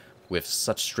battlefield with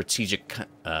such strategic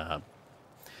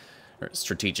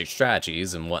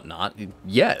strategies and whatnot,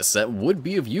 yes, that would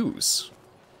be of use.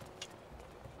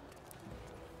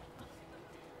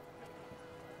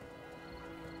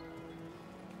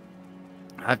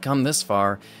 I've come this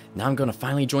far, now I'm gonna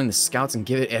finally join the Scouts and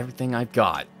give it everything I've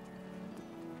got.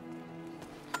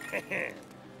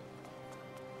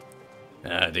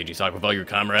 Did you talk with all your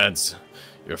comrades?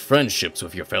 Your friendships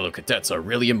with your fellow cadets are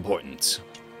really important.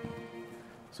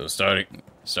 So starting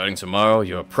tomorrow,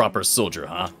 you're a proper soldier,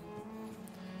 huh?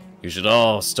 You should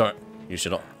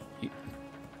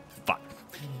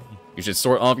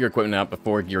sort all of your equipment out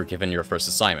before you're given your first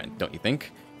assignment, don't you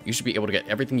think? You should be able to get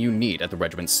everything you need at the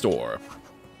regiment store.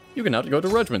 You can now go to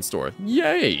the regiment store.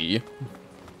 Yay!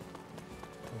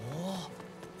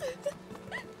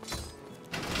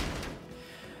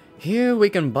 Here we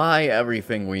can buy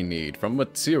everything we need, from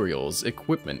materials,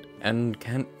 equipment, and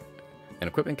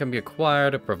equipment can be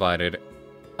acquired provided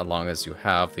as long as you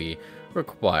have the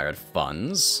required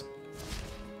funds.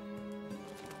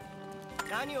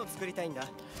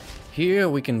 Here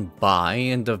we can buy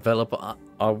and develop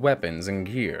our weapons and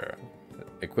gear.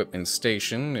 Equipment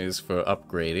station is for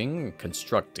upgrading,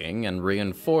 constructing, and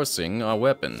reinforcing our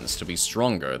weapons to be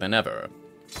stronger than ever,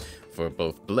 for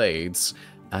both blades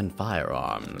and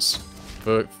firearms.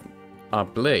 For our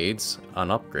blades, on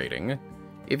upgrading,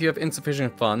 if you have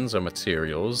insufficient funds or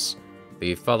materials,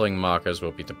 the following markers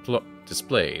will be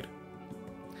displayed.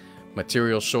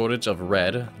 Material shortage of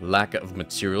red, lack of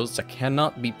materials that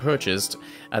cannot be purchased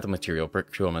at the material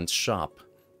procurement shop.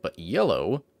 But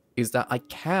yellow is that I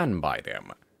can buy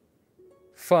them.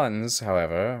 Funds,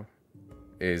 however,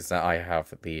 is that I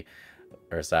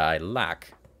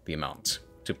lack the amount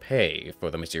to pay for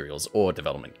the materials or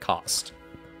development cost.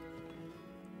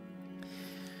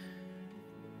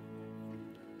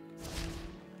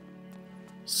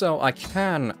 So I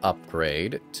can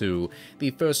upgrade to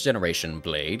the first generation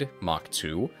blade, Mark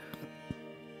II,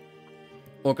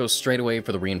 or go straight away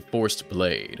for the reinforced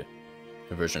blade,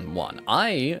 version 1.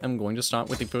 I am going to start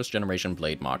with the first generation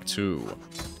blade, Mark II.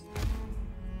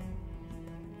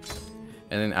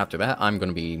 And then after that, I'm going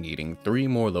to be needing 3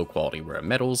 more low quality rare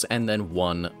metals and then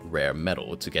 1 rare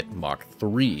metal to get Mark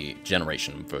III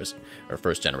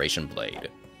first generation blade.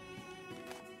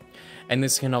 And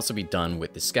this can also be done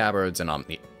with the scabbards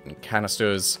and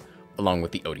canisters, along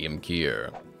with the odium gear.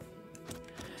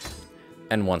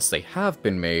 And once they have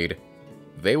been made,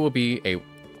 they will be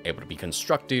able to be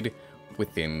constructed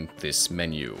within this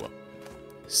menu.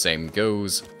 Same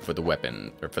goes for the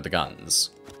weapon, or for the guns.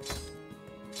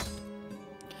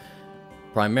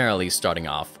 Primarily starting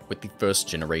off with the first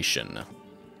generation,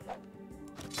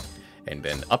 and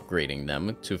then upgrading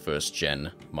them to first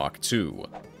gen Mark II.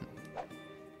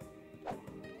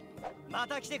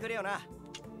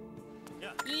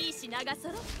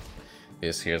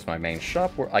 This here's my main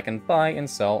shop where I can buy and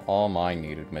sell all my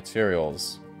needed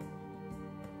materials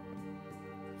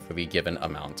for the given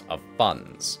amount of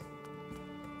funds.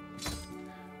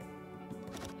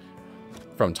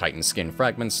 From Titan skin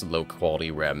fragments to low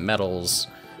quality rare metals,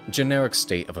 generic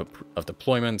state of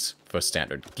deployment for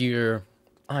standard gear,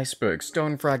 iceberg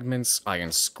stone fragments,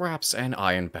 iron scraps, and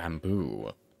iron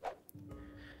bamboo.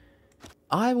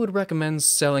 I would recommend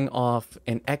selling off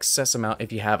an excess amount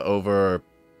if you have over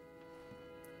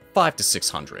 500 to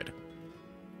 600.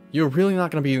 You're really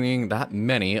not going to be needing that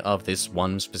many of this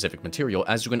one specific material,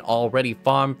 as you can already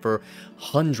farm for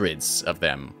hundreds of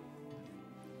them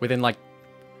within like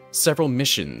several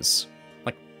missions,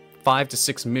 like 5 to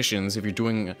 6 missions if you're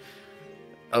doing,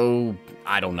 oh,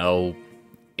 I don't know,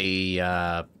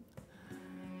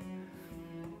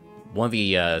 one of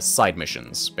the side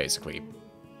missions, basically.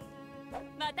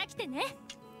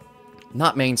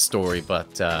 Not main story,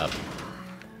 but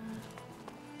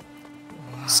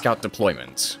scout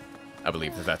deployment. I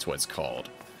believe that's what it's called.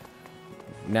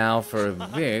 Now for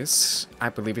this, I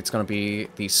believe it's gonna be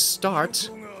the start.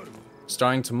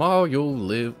 Starting tomorrow,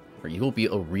 you'll be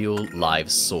a real live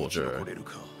soldier.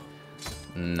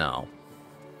 No.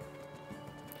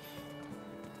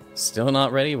 Still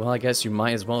not ready? Well, I guess you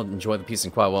might as well enjoy the peace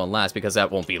and quiet while it lasts, because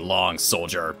that won't be long,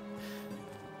 soldier.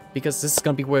 Because this is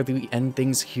going to be where we end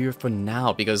things here for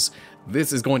now, because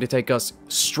this is going to take us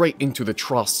straight into the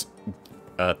Trost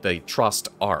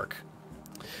Arc.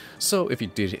 So if you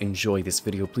did enjoy this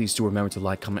video, please do remember to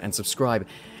like, comment, and subscribe,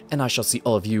 and I shall see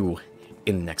all of you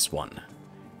in the next one.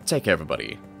 Take care,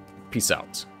 everybody. Peace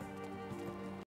out.